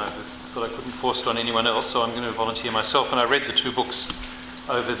notice to organise this, I thought I couldn't force it on anyone else, so I'm going to volunteer myself. And I read the two books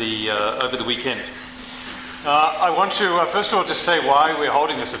over the weekend. I want to first of all just say why we're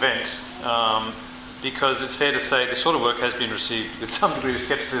holding this event, because it's fair to say this sort of work has been received with some degree of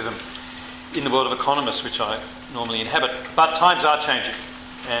scepticism in the world of economists, which I normally inhabit. But times are changing,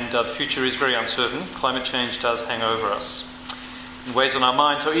 and the future is very uncertain. Climate change does hang over us in ways on our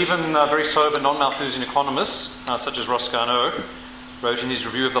mind. So even very sober, non-Malthusian economists, such as Ross Garnaut, wrote in his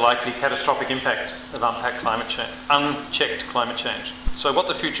review of the likely catastrophic impact of unchecked climate change. So what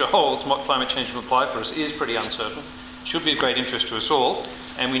the future holds and what climate change will imply for us is pretty uncertain. Should be of great interest to us all,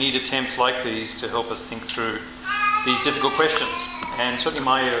 and we need attempts like these to help us think through these difficult questions. And certainly in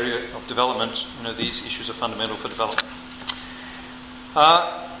my area of development, these issues are fundamental for development.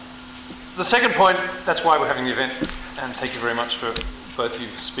 The second point, that's why we're having the event, and thank you very much for both of you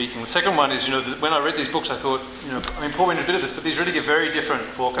speaking. The second one is, when I read these books, I thought, Paul went into a bit of this, but these really give very different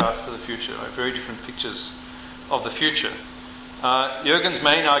forecasts for the future, very different pictures of the future. Jürgen's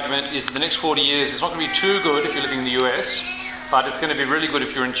main argument is that the next 40 years is not going to be too good if you're living in the US, but it's going to be really good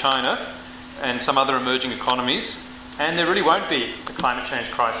if you're in China and some other emerging economies, and there really won't be a climate change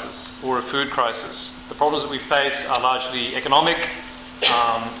crisis or a food crisis. The problems that we face are largely economic,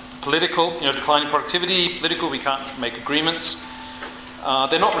 political, declining productivity, political, we can't make agreements.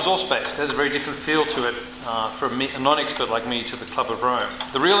 they're not resource-based. There's a very different feel to it for a non-expert like me to the Club of Rome.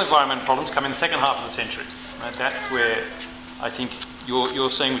 The real environmental problems come in the second half of the century. Right? That's where I think you're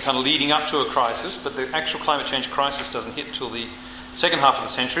saying we're kind of leading up to a crisis, but the actual climate change crisis doesn't hit till the second half of the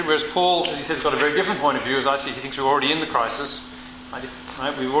century, whereas Paul, as he says, has got a very different point of view. As I see, he thinks we're already in the crisis.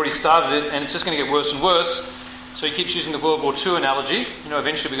 Right? We've already started it, and it's just going to get worse and worse. So he keeps using the World War II analogy.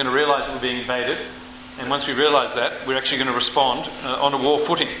 Eventually we're going to realise that we're being invaded, and once we realise that, we're actually going to respond on a war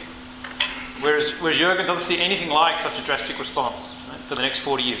footing. Whereas Jürgen doesn't see anything like such a drastic response, right, for the next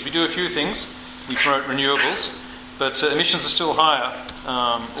 40 years. We do a few things. We promote renewables, but emissions are still higher,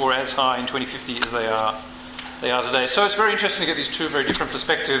 or as high in 2050 as they are today. So it's very interesting to get these two very different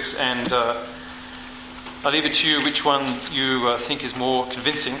perspectives, and I leave it to you which one you think is more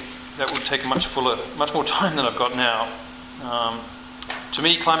convincing. That would take much more time than I've got now. To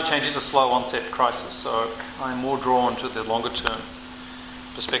me, climate change is a slow onset crisis, so I'm more drawn to the longer term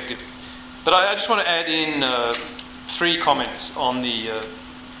perspective. But I just want to add in 3 comments on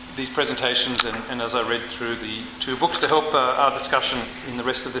these presentations and as I read through the 2 books to help our discussion in the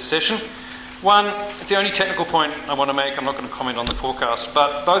rest of this session. One, the only technical point I want to make, I'm not going to comment on the forecast,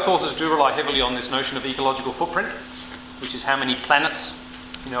 but both authors do rely heavily on this notion of ecological footprint, which is how many planets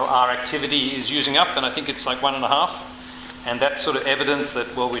our activity is using up, and I think it's like 1.5, and that's sort of evidence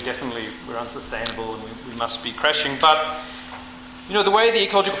that, well, we're unsustainable and we must be crashing. But the way the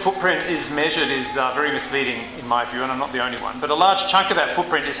ecological footprint is measured is very misleading in my view, and I'm not the only one. But a large chunk of that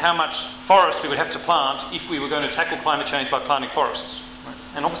footprint is how much forest we would have to plant if we were going to tackle climate change by planting forests. Right?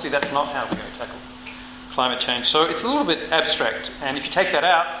 And obviously that's not how we're going to tackle climate change. So it's a little bit abstract, and if you take that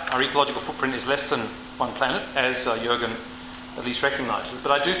out, our ecological footprint is less than 1 planet, as Jürgen at least recognises.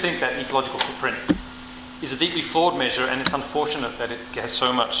 But I do think that ecological footprint is a deeply flawed measure, and it's unfortunate that it has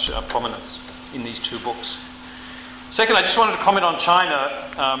so much prominence in these 2 books. Second, I just wanted to comment on China,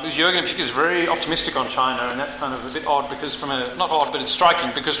 because Jürgen in particular is very optimistic on China, and that's kind of a bit odd because not odd, but it's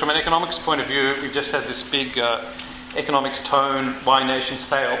striking, because from an economics point of view, we've just had this big economics tone, why nations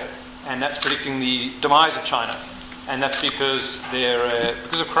fail, and that's predicting the demise of China. And that's because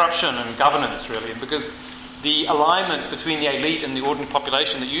of corruption and governance, really, and because the alignment between the elite and the ordinary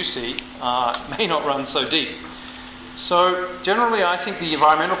population that you see may not run so deep. So generally I think the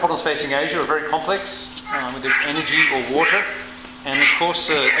environmental problems facing Asia are very complex, whether it's energy or water, and of course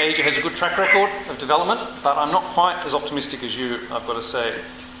Asia has a good track record of development, but I'm not quite as optimistic as you, I've got to say,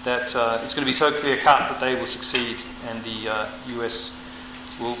 that it's going to be so clear cut that they will succeed and the US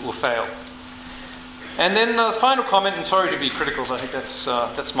will fail. And then the final comment, and sorry to be critical, but I think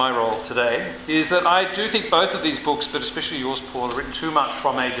that's my role today, is that I do think both of these books, but especially yours, Paul, are written too much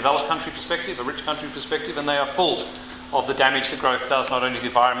from a developed country perspective, a rich country perspective, and they are full of the damage that growth does not only to the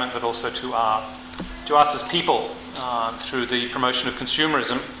environment but also to us as people through the promotion of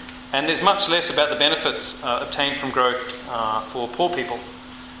consumerism. And there's much less about the benefits obtained from growth for poor people.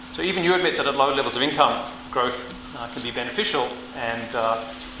 So even you admit that at low levels of income, growth can be beneficial, and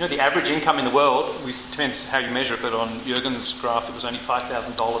the average income in the world, it depends how you measure it, but on Jürgen's graph it was only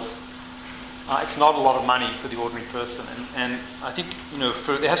 $5,000. It's not a lot of money for the ordinary person, and I think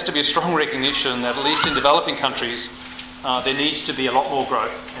there has to be a strong recognition that at least in developing countries there needs to be a lot more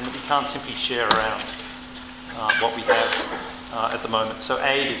growth, and that we can't simply share around what we have at the moment. So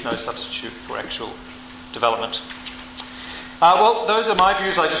aid is no substitute for actual development. Well, those are my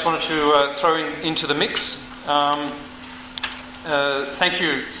views. I just wanted to throw into the mix. Thank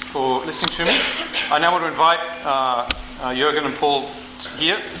you for listening to me. I now want to invite Jürgen and Paul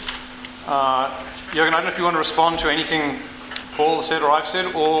here. Jürgen, I don't know if you want to respond to anything Paul has said or I've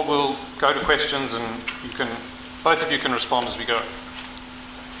said, or we'll go to questions and both of you can respond as we go.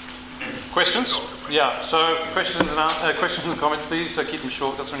 Questions? Yeah, so questions and comments, please keep them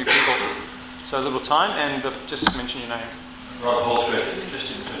short. Got so many people, so little time, and just mention your name. Rod Holsworth,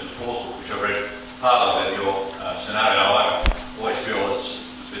 just in terms of Paul's book, which I read part of your scenario, I always feel it's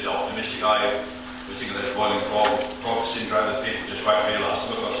a bit optimistic. I was thinking of that boiling frog syndrome that people just won't realise.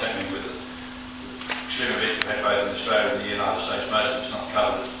 Look what's happening with it. Extreme events we've had both in Australia and the United States. Most of it's not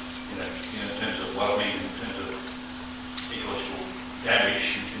covered, in terms of what it means in terms of ecological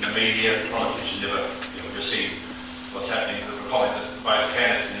damage in the media. Politicians never, just see what's happening. The comment that both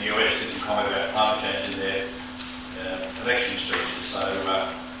candidates in the US didn't comment about climate change in their election speeches. So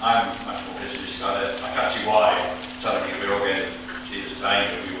I'm much more pessimistic. I can't see why suddenly we're all going to see this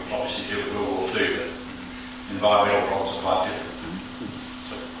danger. We will obviously deal with World War II, but environmental problems are quite different.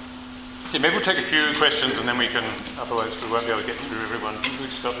 Yeah, maybe we'll take a few questions and then we can, otherwise we won't be able to get through everyone. We've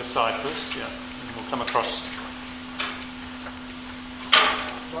just got this side first, yeah, and we'll come across.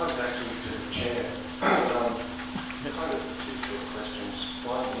 Mine's actually to the chair. Kind of two short questions.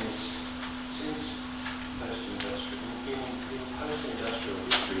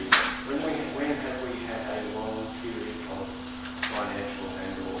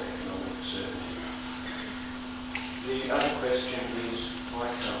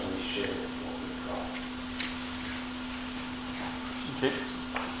 Okay.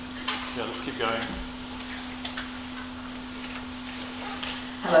 Yeah, let's keep going.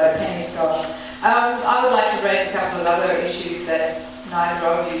 Hello, Penny Scott. I would like to raise a couple of other issues that neither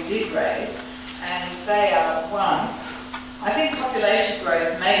of you did raise, and they are, one, I think population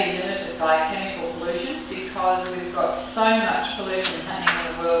growth may be limited by chemical pollution because we've got so much pollution happening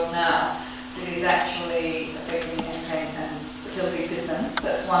in the world now that is actually affecting endocrine and fertility systems.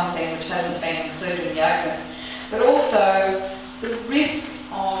 That's one thing which hasn't been included in the argument. But also the risk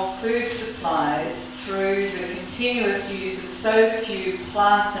of food supplies through the continuous use of so few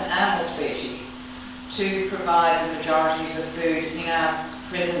plants and animal species to provide the majority of the food in our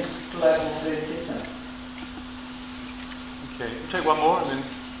present global food system. Okay, we'll take one more and then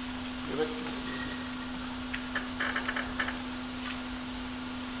give it.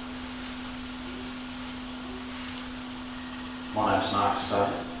 My name's Mark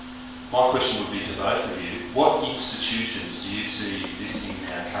Studd. My question would be to both of you, what institutions do you see existing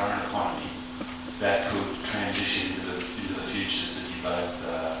in our current economy that could transition into the futures that you both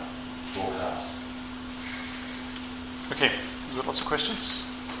forecast? Okay, we've got lots of questions.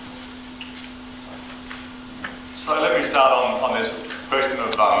 So let me start on this question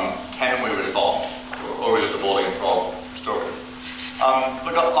of can we respond, or is it the boiling frog story?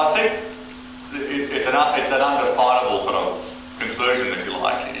 Look, I think it's an undefinable kind of conclusion, if you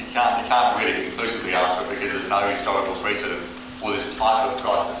like. You can't really conclusively answer it because there's no historical precedent for this type of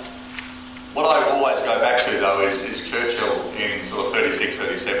crisis. What I always go back to, though, is Churchill in sort of 36,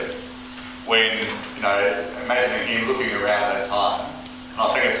 37, when, imagining him looking around that time. And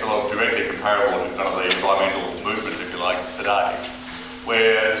I think it's sort of directly comparable to kind of the environmental movement, if you like, today,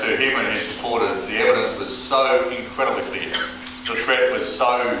 where to him and his supporters, the evidence was so incredibly clear. The threat was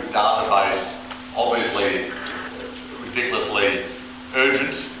so data-based, obviously ridiculously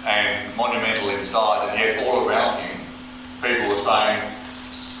urgent and monumental inside, and yet all around him, people were saying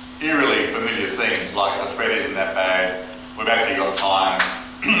eerily familiar things like the threat isn't that bad, we've actually got time,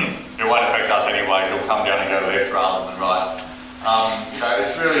 it won't affect us anyway, it'll come down and go left rather than right.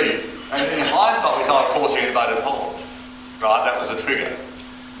 It's really, and in hindsight we say, of course, he invaded Poland, right? That was a trigger.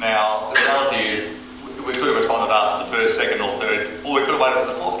 Now, the reality is, we could have responded after the first, second or third, or we could have waited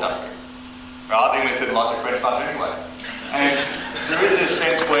for the fourth country. Right? The English didn't like the French much anyway. And there is this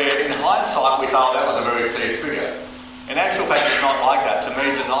sense where, in hindsight, we say, oh, that was a very clear trigger. In actual fact, it's not like that. To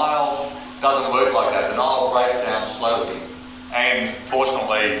me, denial doesn't work like that. Denial breaks down slowly. And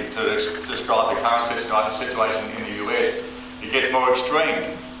fortunately, to describe the current situation in the US, it gets more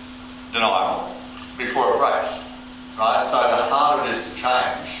extreme denial before it breaks. Right? So the harder it is to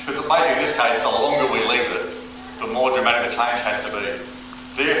change. Because basically in this case, the longer we leave it, the more dramatic the change has to be.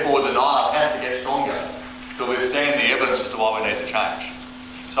 Therefore, denial has to get stronger to withstand the evidence as to why we need to change.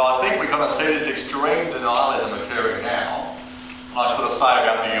 So I think we kind of see this extreme denialism occurring now. And I sort of say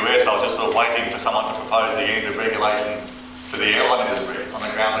about the US, I was just sort of waiting for someone to propose the end of regulation to the airline industry on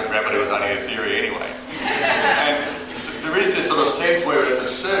the ground that gravity was only a theory anyway. And there is this sort of sense where it's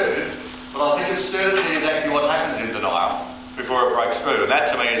absurd, but I think absurdity is actually what happens in denial before it breaks through. And that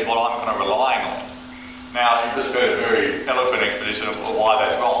to me is what I'm kind of relying on. Now, you've just heard a very eloquent exposition of why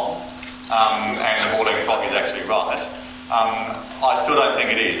that's wrong, and the boiling frog is actually right. I still don't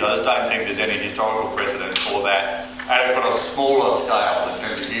think it is. I just don't think there's any historical precedent for that. At a kind of smaller scale, in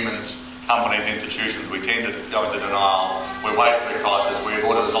terms of humans, companies, institutions, we tend to go into denial. We wait for the crisis, we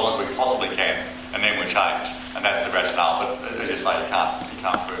avoid it as long as we possibly can, and then we change. And that's the rationale. But as you say, you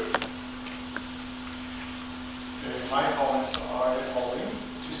can't prove it. My comments are the following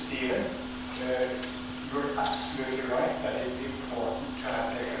to Stephen. You're absolutely right that it's important to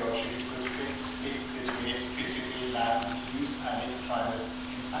have the ecological footprint split between its physical land use and its climate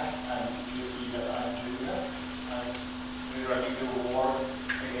impact, and you see that I do that. I'm running the war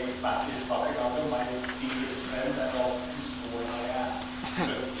against Baptist propaganda, my dearest friend, and all whose war I am,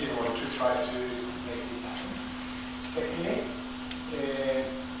 in order to try to make this happen. Secondly,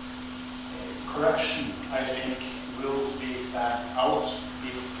 corruption, I think, will be stamped out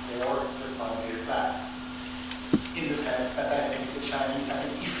before the 5-year plans. In the sense that I think the Chinese,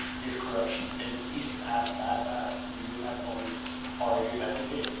 if this corruption thing is as bad as you have always argued that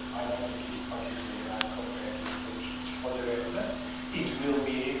it is, I don't think it's particularly bad compared to the government. It will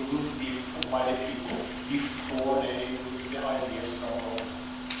be by the people before the ideas come along.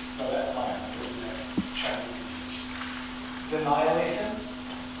 So that's my answer to the Chinese situation. Denialism,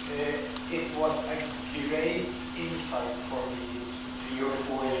 it was a great insight for me 3 or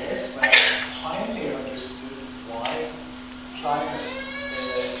 4 years when I finally understood why climate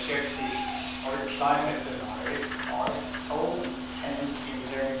skeptics or climate deniers are so intense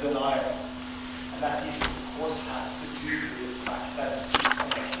in their denial. And that is, of course, has to do with the fact that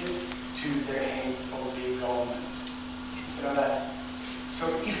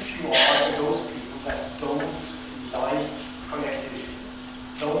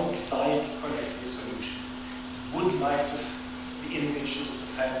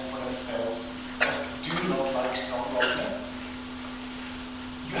fend for themselves, but do not like strong government,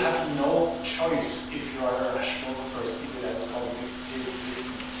 you have no choice if you are a rational person without cognitive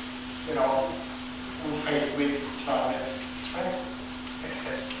dissonance. You know, we're faced with climate threat,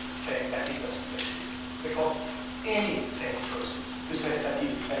 except saying that it doesn't exist. Because any sane person who says that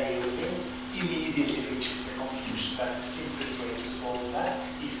this is a real thing immediately reaches the conclusion that the simplest way to solve that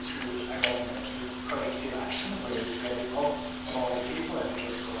is through a governmental collective action, where it's really costs on all the people and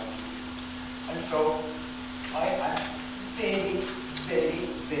just go on. And so I am very, very,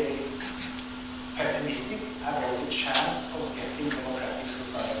 very pessimistic about the chance of getting democratic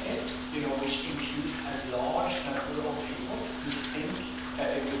society, you know, which includes a large number of people who think that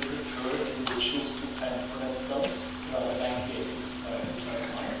they would prefer individuals to fend for themselves rather than creating societies like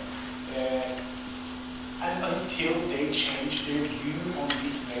mine. And until they change their view on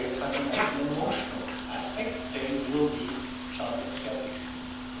this very fundamental emotional aspect, they will be climate skeptics.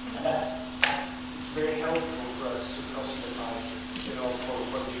 And that's it's very helpful for us to proselytize, you know,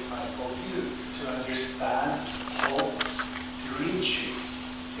 for this type of view, to understand how rigid,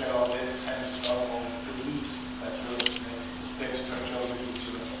 you know, the sense of beliefs that the structure of beliefs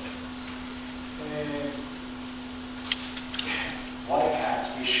you have. Why can't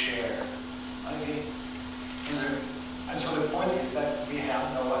we share? I mean, and so the point is that we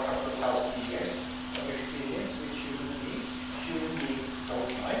have now a couple of thousand years of experience with human beings. Human beings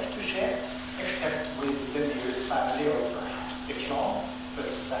don't like to share, except with the nearest family or perhaps the clan,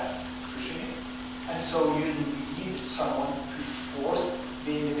 but that's pushing it. And so you need someone to force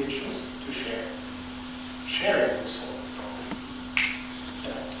the individuals to share. Sharing will solve the problem.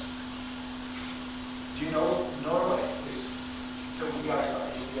 Yeah. Do you know Norway? So we are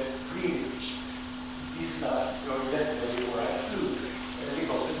starting to get really rich. Yesterday before I flew, we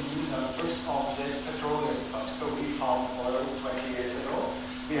got the new numbers on the petroleum fund. So we found oil 20 years ago.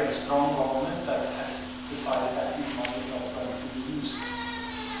 We have a strong government that has decided that this money is not going to be used.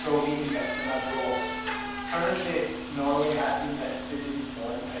 So we invest in abroad. Currently, Norway has invested in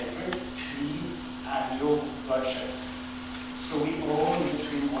foreign paper 3 annual budgets. So we own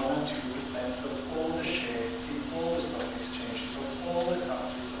between 1 and 2% of all the shares in all the stock exchanges of all the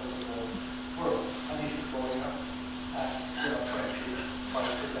countries of the whole world. And this is going up at 25%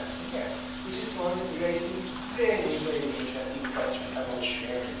 a year, which is going to be raising very, very interesting questions about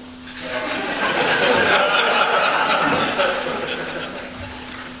sharing.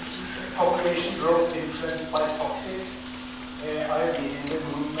 Population growth influenced by toxics. I have been in the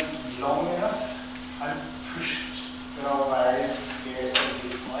movement long enough and pushed various spheres of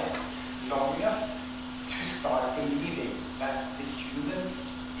this type long enough to start believing that the human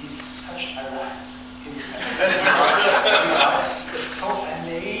is such a rat in the sense that we are so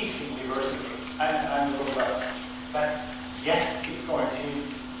amazingly versatile and robust that yes, it's going to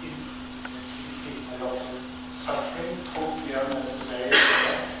inflict a lot of suffering, totally unnecessary,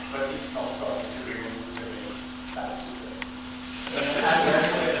 but it's not going to remove the race, sad to say. And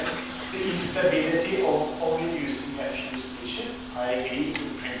then the instability of only using a few species, I agree in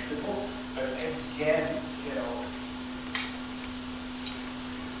principle, but again, you know,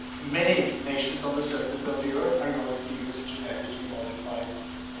 many nations on the surface of the earth are going to use genetically modified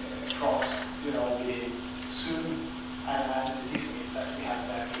crops, you know, soon, and this means that we have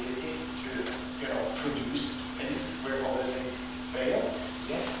the ability to, you know, produce things where other things fail.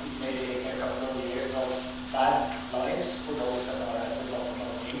 Yes, it may take a couple of years of bad lives for those that are at the bottom of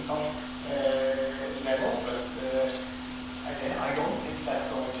the income level, but again, I don't think that's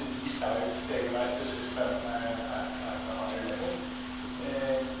going to destabilize the system at a higher level.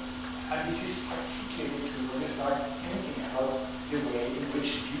 And this is particularly true when you start thinking about the way in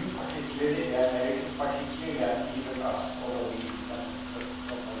which you particularly, the Americans particularly, and even us, although we eat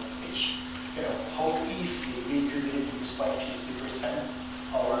fish, you know, how easily we could reduce by 50%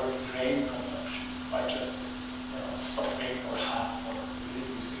 our grain consumption by just, you know, stopping or half or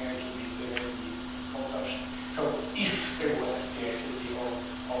reducing a little bit the meat consumption. So if there was a scarcity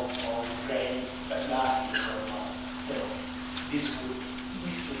of grain that lasted for a while, you know, this would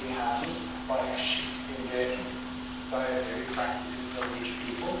easily be handled by a shift in the dietary practices of rich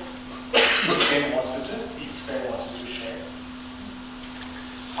people if they wanted to share.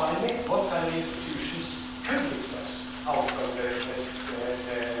 Finally, what kind of institutions could lift us out of the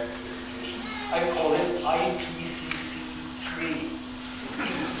situation? I call it IPCC 3.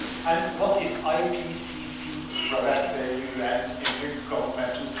 And what is IPCC? Well, that's the UN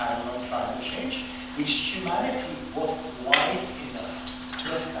Intergovernmental Panel on Climate Change, which humanity was wise enough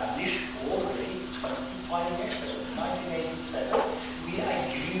to establish already 25 years ago, 1987. We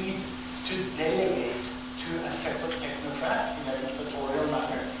agreed to delegate to a set of technocrats in a dictatorial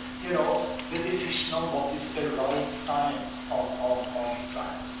manner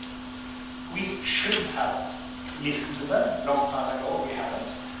should have listened to them long time ago. We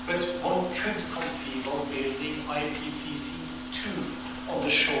haven't. But one could conceive of building IPCC 2 on the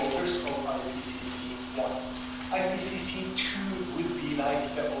shoulders of IPCC 1. IPCC 2 would be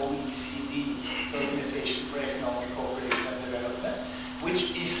like the OECD, Organization for Economic Cooperation and Development,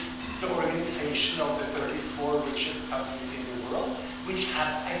 which is the organization of the 34 richest countries in the world, which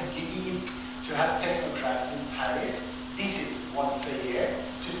have agreed to have technocrats in Paris visit once a year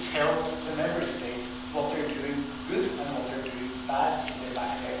to tell the member state what they're doing good and what they're doing bad in their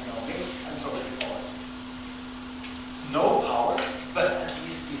macroeconomic and social policy. No power, but at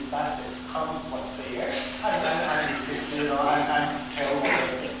least these bastards come once a year and visit, and tell what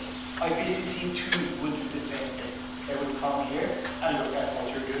they think. IPCC 2 would do the same thing. They would come here and look at what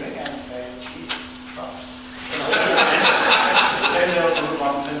you're doing and say, Jesus Christ. Then they'll move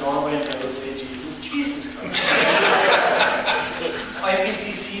on to Norway and they'll say, Jesus Christ.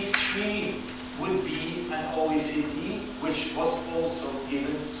 IPCC 3 would be an OECD which was also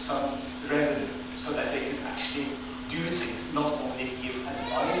given some revenue so that they could actually do things, not only give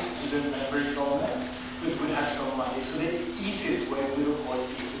advice to the member government, but would have some money. So the easiest way would of course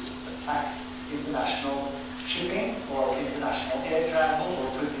be to tax international shipping or international air travel or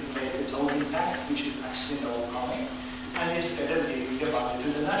put in place the tolling tax, which is actually no coming, and instead of giving the money to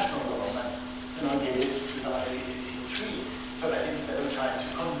the national government, give it to the IPCC 3, so that instead of trying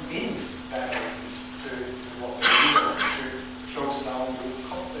to convince the Americans to what they do, to close down the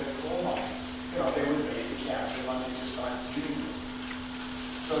coal mines, they would basically have the money to start doing this.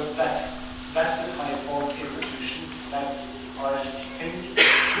 So that's the type of institution that I think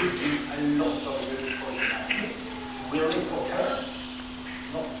could do a lot of good for humanity. Will it occur?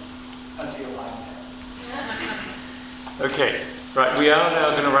 Not until I'm there. Okay, right, we are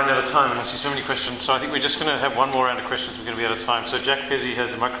now going to run out of time and I see so many questions, so I think we're just going to have one more round of questions. We're going to be out of time. So Jack Bezzy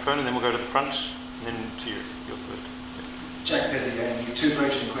has the microphone and then we'll go to the front and then to your third. Jack Bezzy, again, two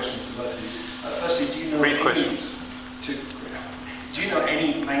very interesting questions to both of you. Firstly, do you know brief questions. Do you know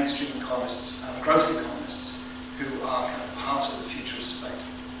any mainstream economists, growth economists, who are kind of part of the futurist debate?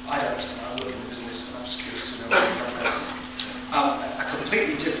 I don't, and I work in business, and I'm just curious to know what you're person. A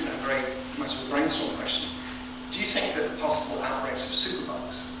completely different and very much of a brainstorm question. Do you think that possible outbreaks of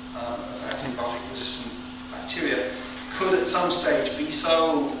superbugs, of antibiotic-resistant bacteria, could at some stage be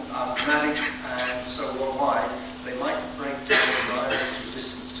so dramatic and so worldwide they might break down the virus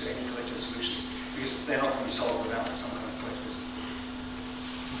resistance to any collective solutions? Because they're not going to be solved without some kind of collectivism.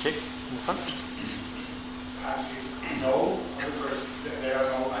 Okay, in the front. The answer is no. First, there are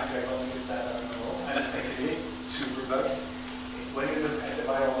no macroeconomists that are known. And secondly, superbugs, when you look at the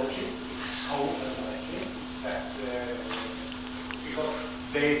biology, it's so unlikely that because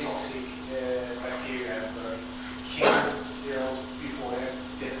very toxic bacteria were killed before they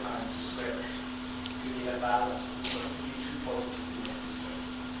get time to spread. So you need a balance because you need two poisons in the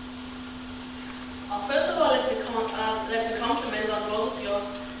First of all, let me compliment on both of your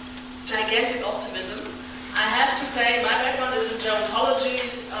gigantic optimism. I have to say, my background is in gerontology,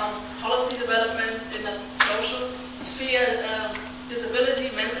 policy development in the social sphere,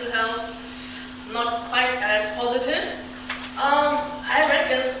 disability, mental health, not quite as positive. I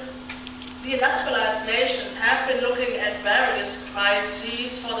reckon the industrialized nations have been looking at various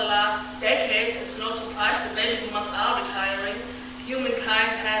crises for the last decades. It's no surprise that baby boomers are retiring.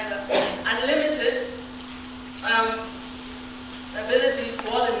 Humankind has an unlimited ability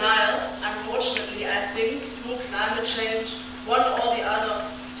for denial. Unfortunately, I think through climate change, one or the other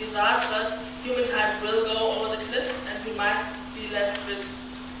disasters, humankind will go over the cliff and we might be left with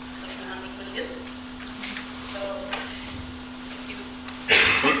 100 million. So,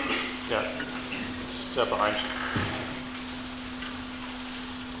 yeah, step behind.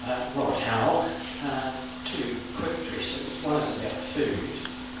 Robert Howell, two quick questions. One is about food.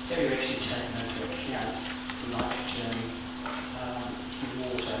 Have you actually taken into account nitrogen,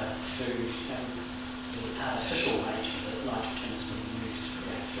 water, food, and the artificial nature that nitrogen is being used for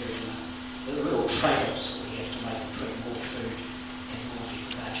our food, and the real trade-offs that we have to make between more food and more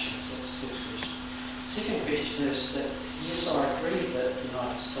degradation? So that's the first question. Second question is that, yes, I agree that the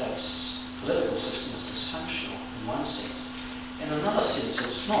United States political system is dysfunctional in one sense. In another sense,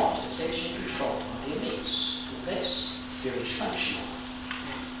 it's not. It's actually controlled by the elites. Well, that's very functional.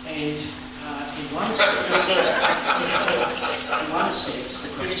 And in one sense, the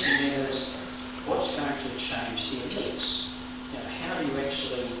question is, what's going to change the elites? How do you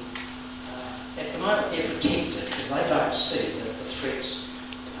actually, at the moment they're protected because they don't see that the threats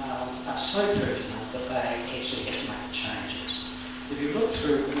are so pertinent that they actually have to make changes. If you look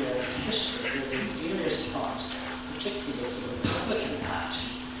through history, there have been various times, particularly with the Republican Party,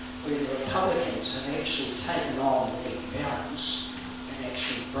 where the Republicans have actually taken on the balance and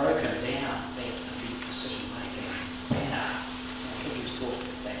actually broken down that big decision-making power. Who's thought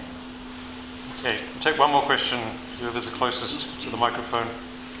of that? Okay, we'll take one more question. Whoever's the closest to the microphone.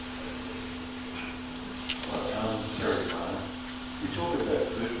 Terry Garner. We talk about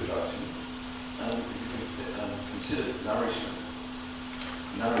food production. You can consider nourishment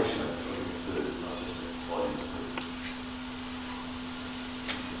of food, not just the volume of food.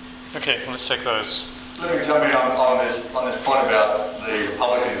 Okay, well, let's take those. Let me jump in on this point about the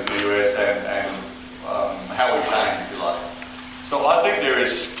Republicans in the US and how we change, if you like. So I think there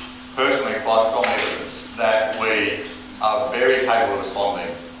is personally quite strong evidence that we are very capable of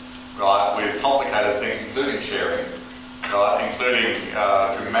responding, right, with complicated things, including sharing, right, including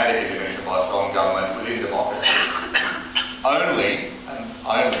dramatic intervention by a strong government within democracy, only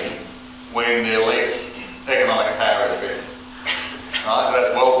when the elite's economic power is threatened. Right? So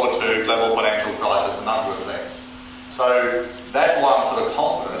that's World War II, global financial crisis, a number of things. So that's why I'm sort of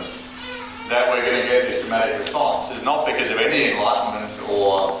confident that we're going to get this dramatic response. It's not because of any enlightenment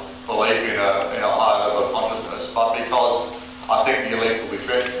or belief in a higher level of consciousness, but because I think the elite will be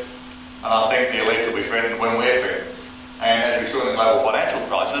threatened. And I think the elite will be threatened when we're threatened. And as we saw in the global financial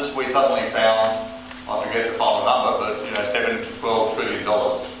crisis, we suddenly found, I forget the final number, but $7 to $12 trillion,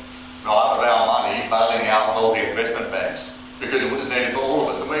 right, of our money bailing out wealthy investment banks because it was needed for all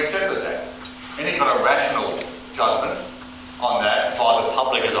of us, and we accepted that. Any kind of rational judgment on that by the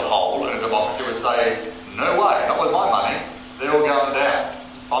public as a whole in a democracy would say, no way, not with my money, they're all going down.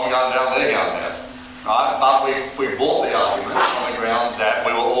 If I'm going down, they're going down. Right? But we bought the argument on the ground that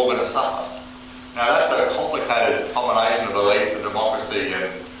we were all going to suffer. Now that's a complicated combination of elites and democracy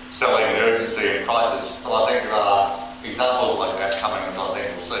and selling and urgency and crisis, but I think there are examples like that coming, as I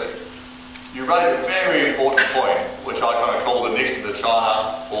think we'll see. You raise a very important point, which I kind of call the Nixon to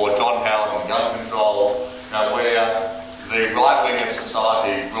China or John Howard and gun control, where the right wing of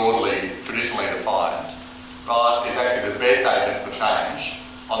society, broadly, traditionally defined, right, is actually the best agent for change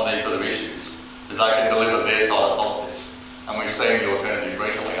on these sort of issues, because they can deliver their side of politics. And we've seen the alternative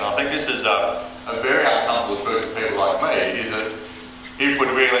recently. And I think this is a very uncomfortable truth for people like me, is that if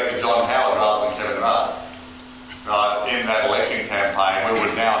we'd re-elected John Howard rather than Kevin Rudd, right, in that election campaign, we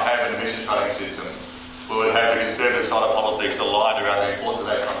would now have an emissions trading system. We would have the conservative side of politics aligned around the importance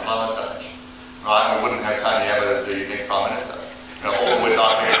of action on climate change. Right? And we wouldn't have Tony Abbott as the next Prime Minister. All of which I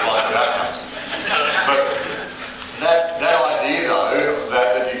think are positive outcomes. But that idea, though,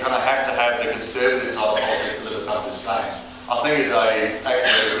 that you kind of have to have the conservative side of politics to deliver some of this change, I think is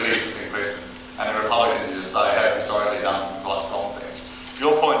actually a really interesting question. And the Republicans, as you say, have historically done some quite strong things.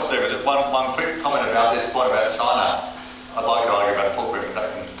 Your point, Stephen, one quick comment about this point about China. I'd like to argue about footprint,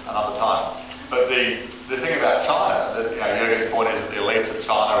 but that another time. But the thing about China, that Jürgen's point is that the elites of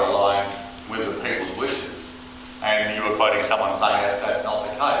China are aligned with the people's wishes. And you were quoting someone saying that's not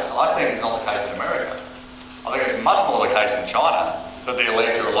the case. I think it's not the case in America. I think it's much more the case in China that the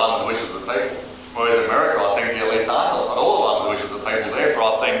elites are aligned with the wishes of the people. Whereas in America, I think the elites aren't at all aligned with the wishes of the people. Therefore,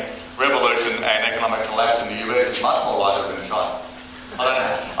 I think revolution and economic collapse in the US is much more likely than in China.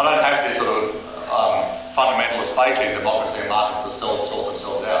 I don't have this sort of fundamentalist faith in democracy and markets that sort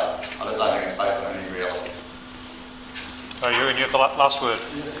themselves out. I just don't think it's based on any reality. Jürgen, you have the last word.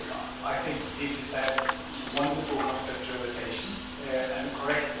 Yes, I think this is a wonderful conceptualization and a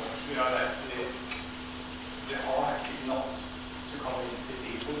correct one. That the art is not to convince the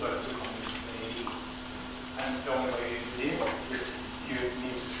people, but to convince the elite. And the only way to do this is you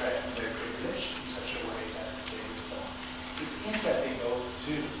need to threaten their privilege in such a way that they respond. It's interesting, though,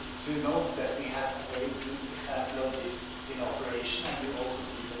 to note that we have a very good example of this in operation, and we also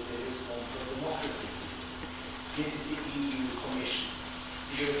see that the response of democracy to this. This is the EU Commission.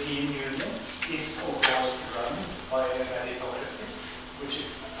 The European Union is, of course, run by a meritocracy, which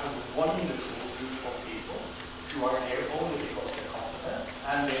is a wonderful group of people who are there only because they're competent,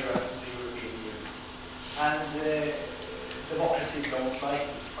 and they run the European Union. And democracies don't like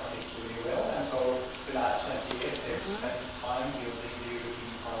this particularly well, and so the last 20 years they've spent time building the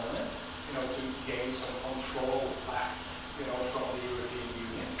European Parliament, to gain some control back, from the European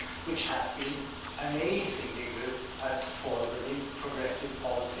Union, which has been amazingly good at forwarding progressive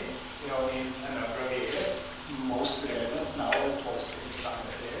policy, in a number of areas. Most relevant now, of course, in the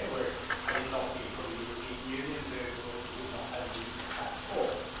climate area, where it would not be for the European Union, they would not have been at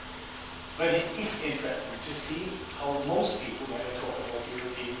all. But it is interesting to see how most people, when they talk about the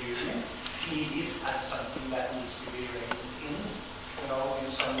European Union, see this as something that needs to be reined in, in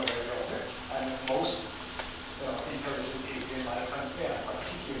some way or other. And most intelligent people in my country, and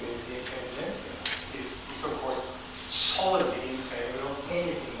particularly the intelligentsia, is of course solidly in favor of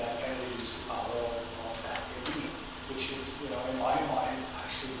anything that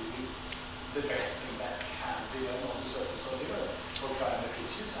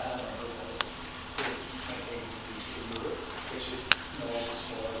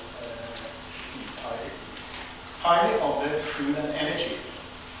finally, on the food and energy.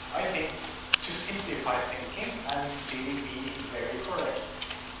 I think to simplify thinking and still be very correct,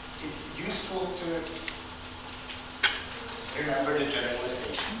 it's useful to remember the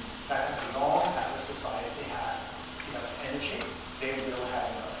generalization that as long as a society has enough energy, they will have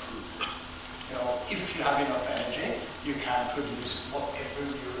enough food. You know, if you have enough energy, you can produce whatever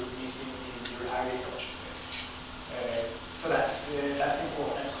you're missing in your agriculture sector. So that's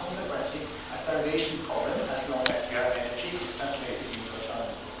important. And consequently, a starvation problem, as long as you have energy, is translated into a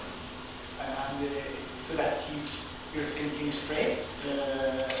climate problem. And so that keeps your thinking straight.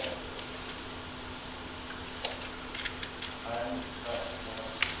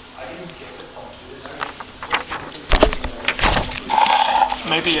 I didn't get the point to this.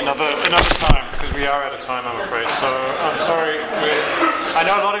 Maybe another time, because we are out of time, I'm afraid. So I'm sorry. I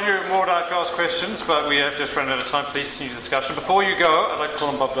know a lot of you are more like to ask questions, but we have just run out of time. Please continue the discussion. Before you go, I'd like to call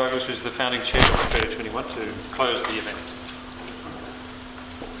on Bob Douglas, who's the founding chair of Australia 21, to close the event.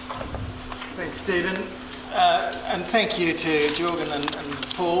 Thanks, Stephen. And thank you to Jorgen and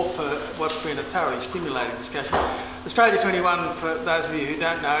Paul for what's been a thoroughly stimulating discussion. Australia 21, for those of you who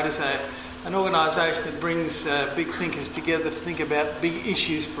don't know, is an organisation that brings big thinkers together to think about big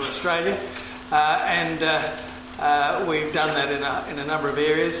issues for Australia. We've done that in a number of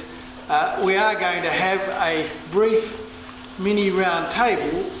areas. We are going to have a brief mini round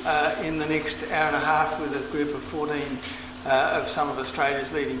table in the next hour and a half with a group of 14 of some of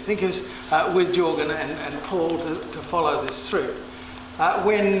Australia's leading thinkers, with Jorgen and Paul to follow this through. I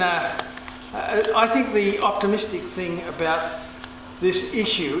think the optimistic thing about this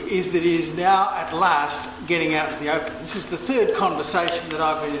issue is that it is now at last getting out in the open. This is the third conversation that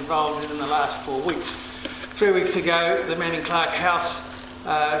I've been involved in the last 4 weeks. 3 weeks ago, the Manning Clark House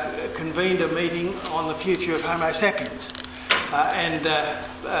convened a meeting on the future of Homo sapiens.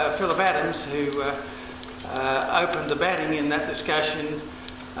 Philip Adams, who opened the batting in that discussion,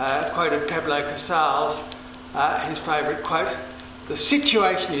 quoted Pablo Casals, his favourite quote, "The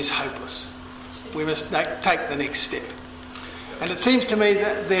situation is hopeless. We must take the next step." And it seems to me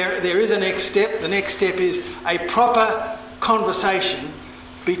that there is a next step. The next step is a proper conversation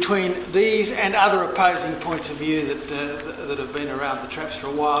between these and other opposing points of view that have been around the traps for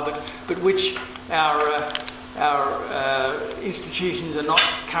a while, but which our institutions are not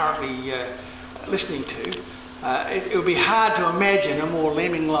currently listening to. It would be hard to imagine a more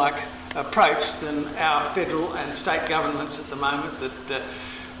lemming-like approach than our federal and state governments at the moment that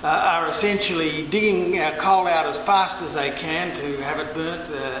are essentially digging our coal out as fast as they can to have it burnt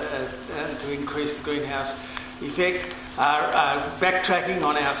and to increase the greenhouse effect, are backtracking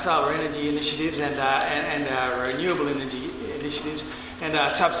on our solar energy initiatives and our renewable energy initiatives, and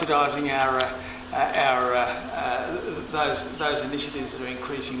are subsidising those initiatives that are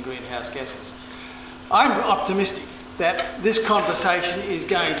increasing greenhouse gases. I'm optimistic that this conversation is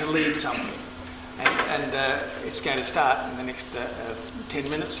going to lead somewhere, and it's going to start in the next 10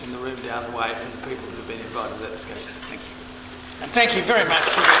 minutes in the room down the way, and the people who have been invited to that discussion. Thank you. And thank you very much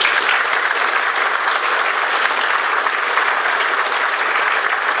to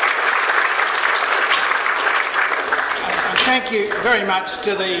thank you very much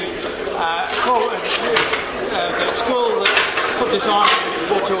to the school that put this on and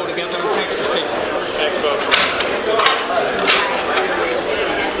brought you all together. And thanks to Stephen. Thanks, Bob.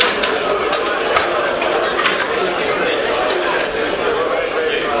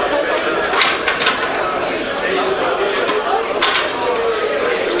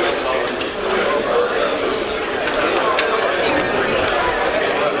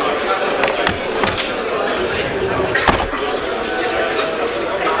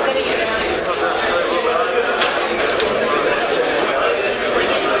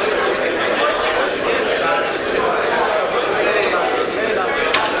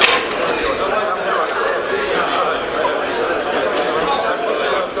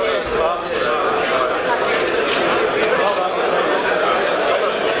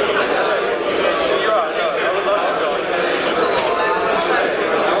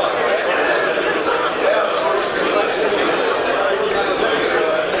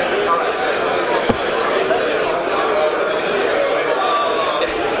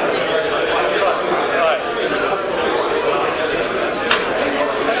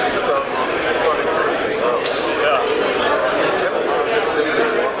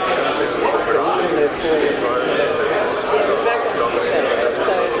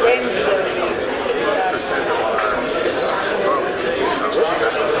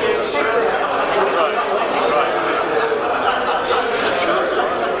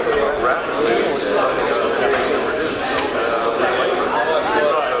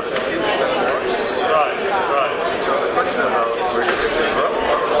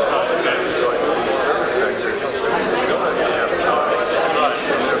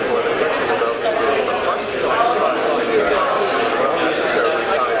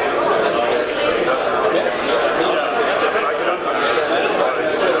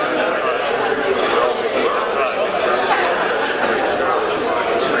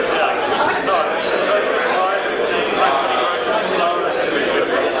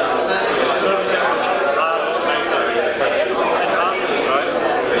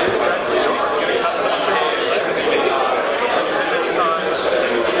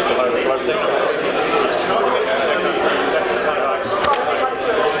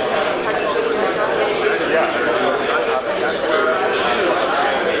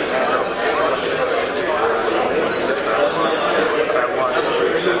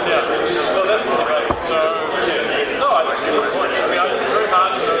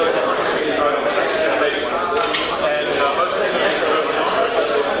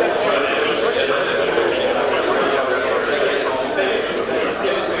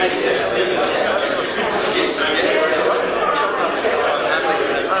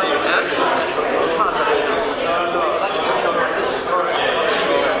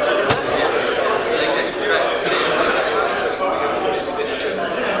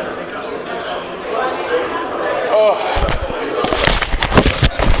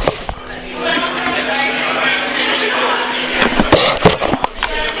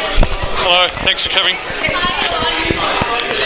 thanks for coming.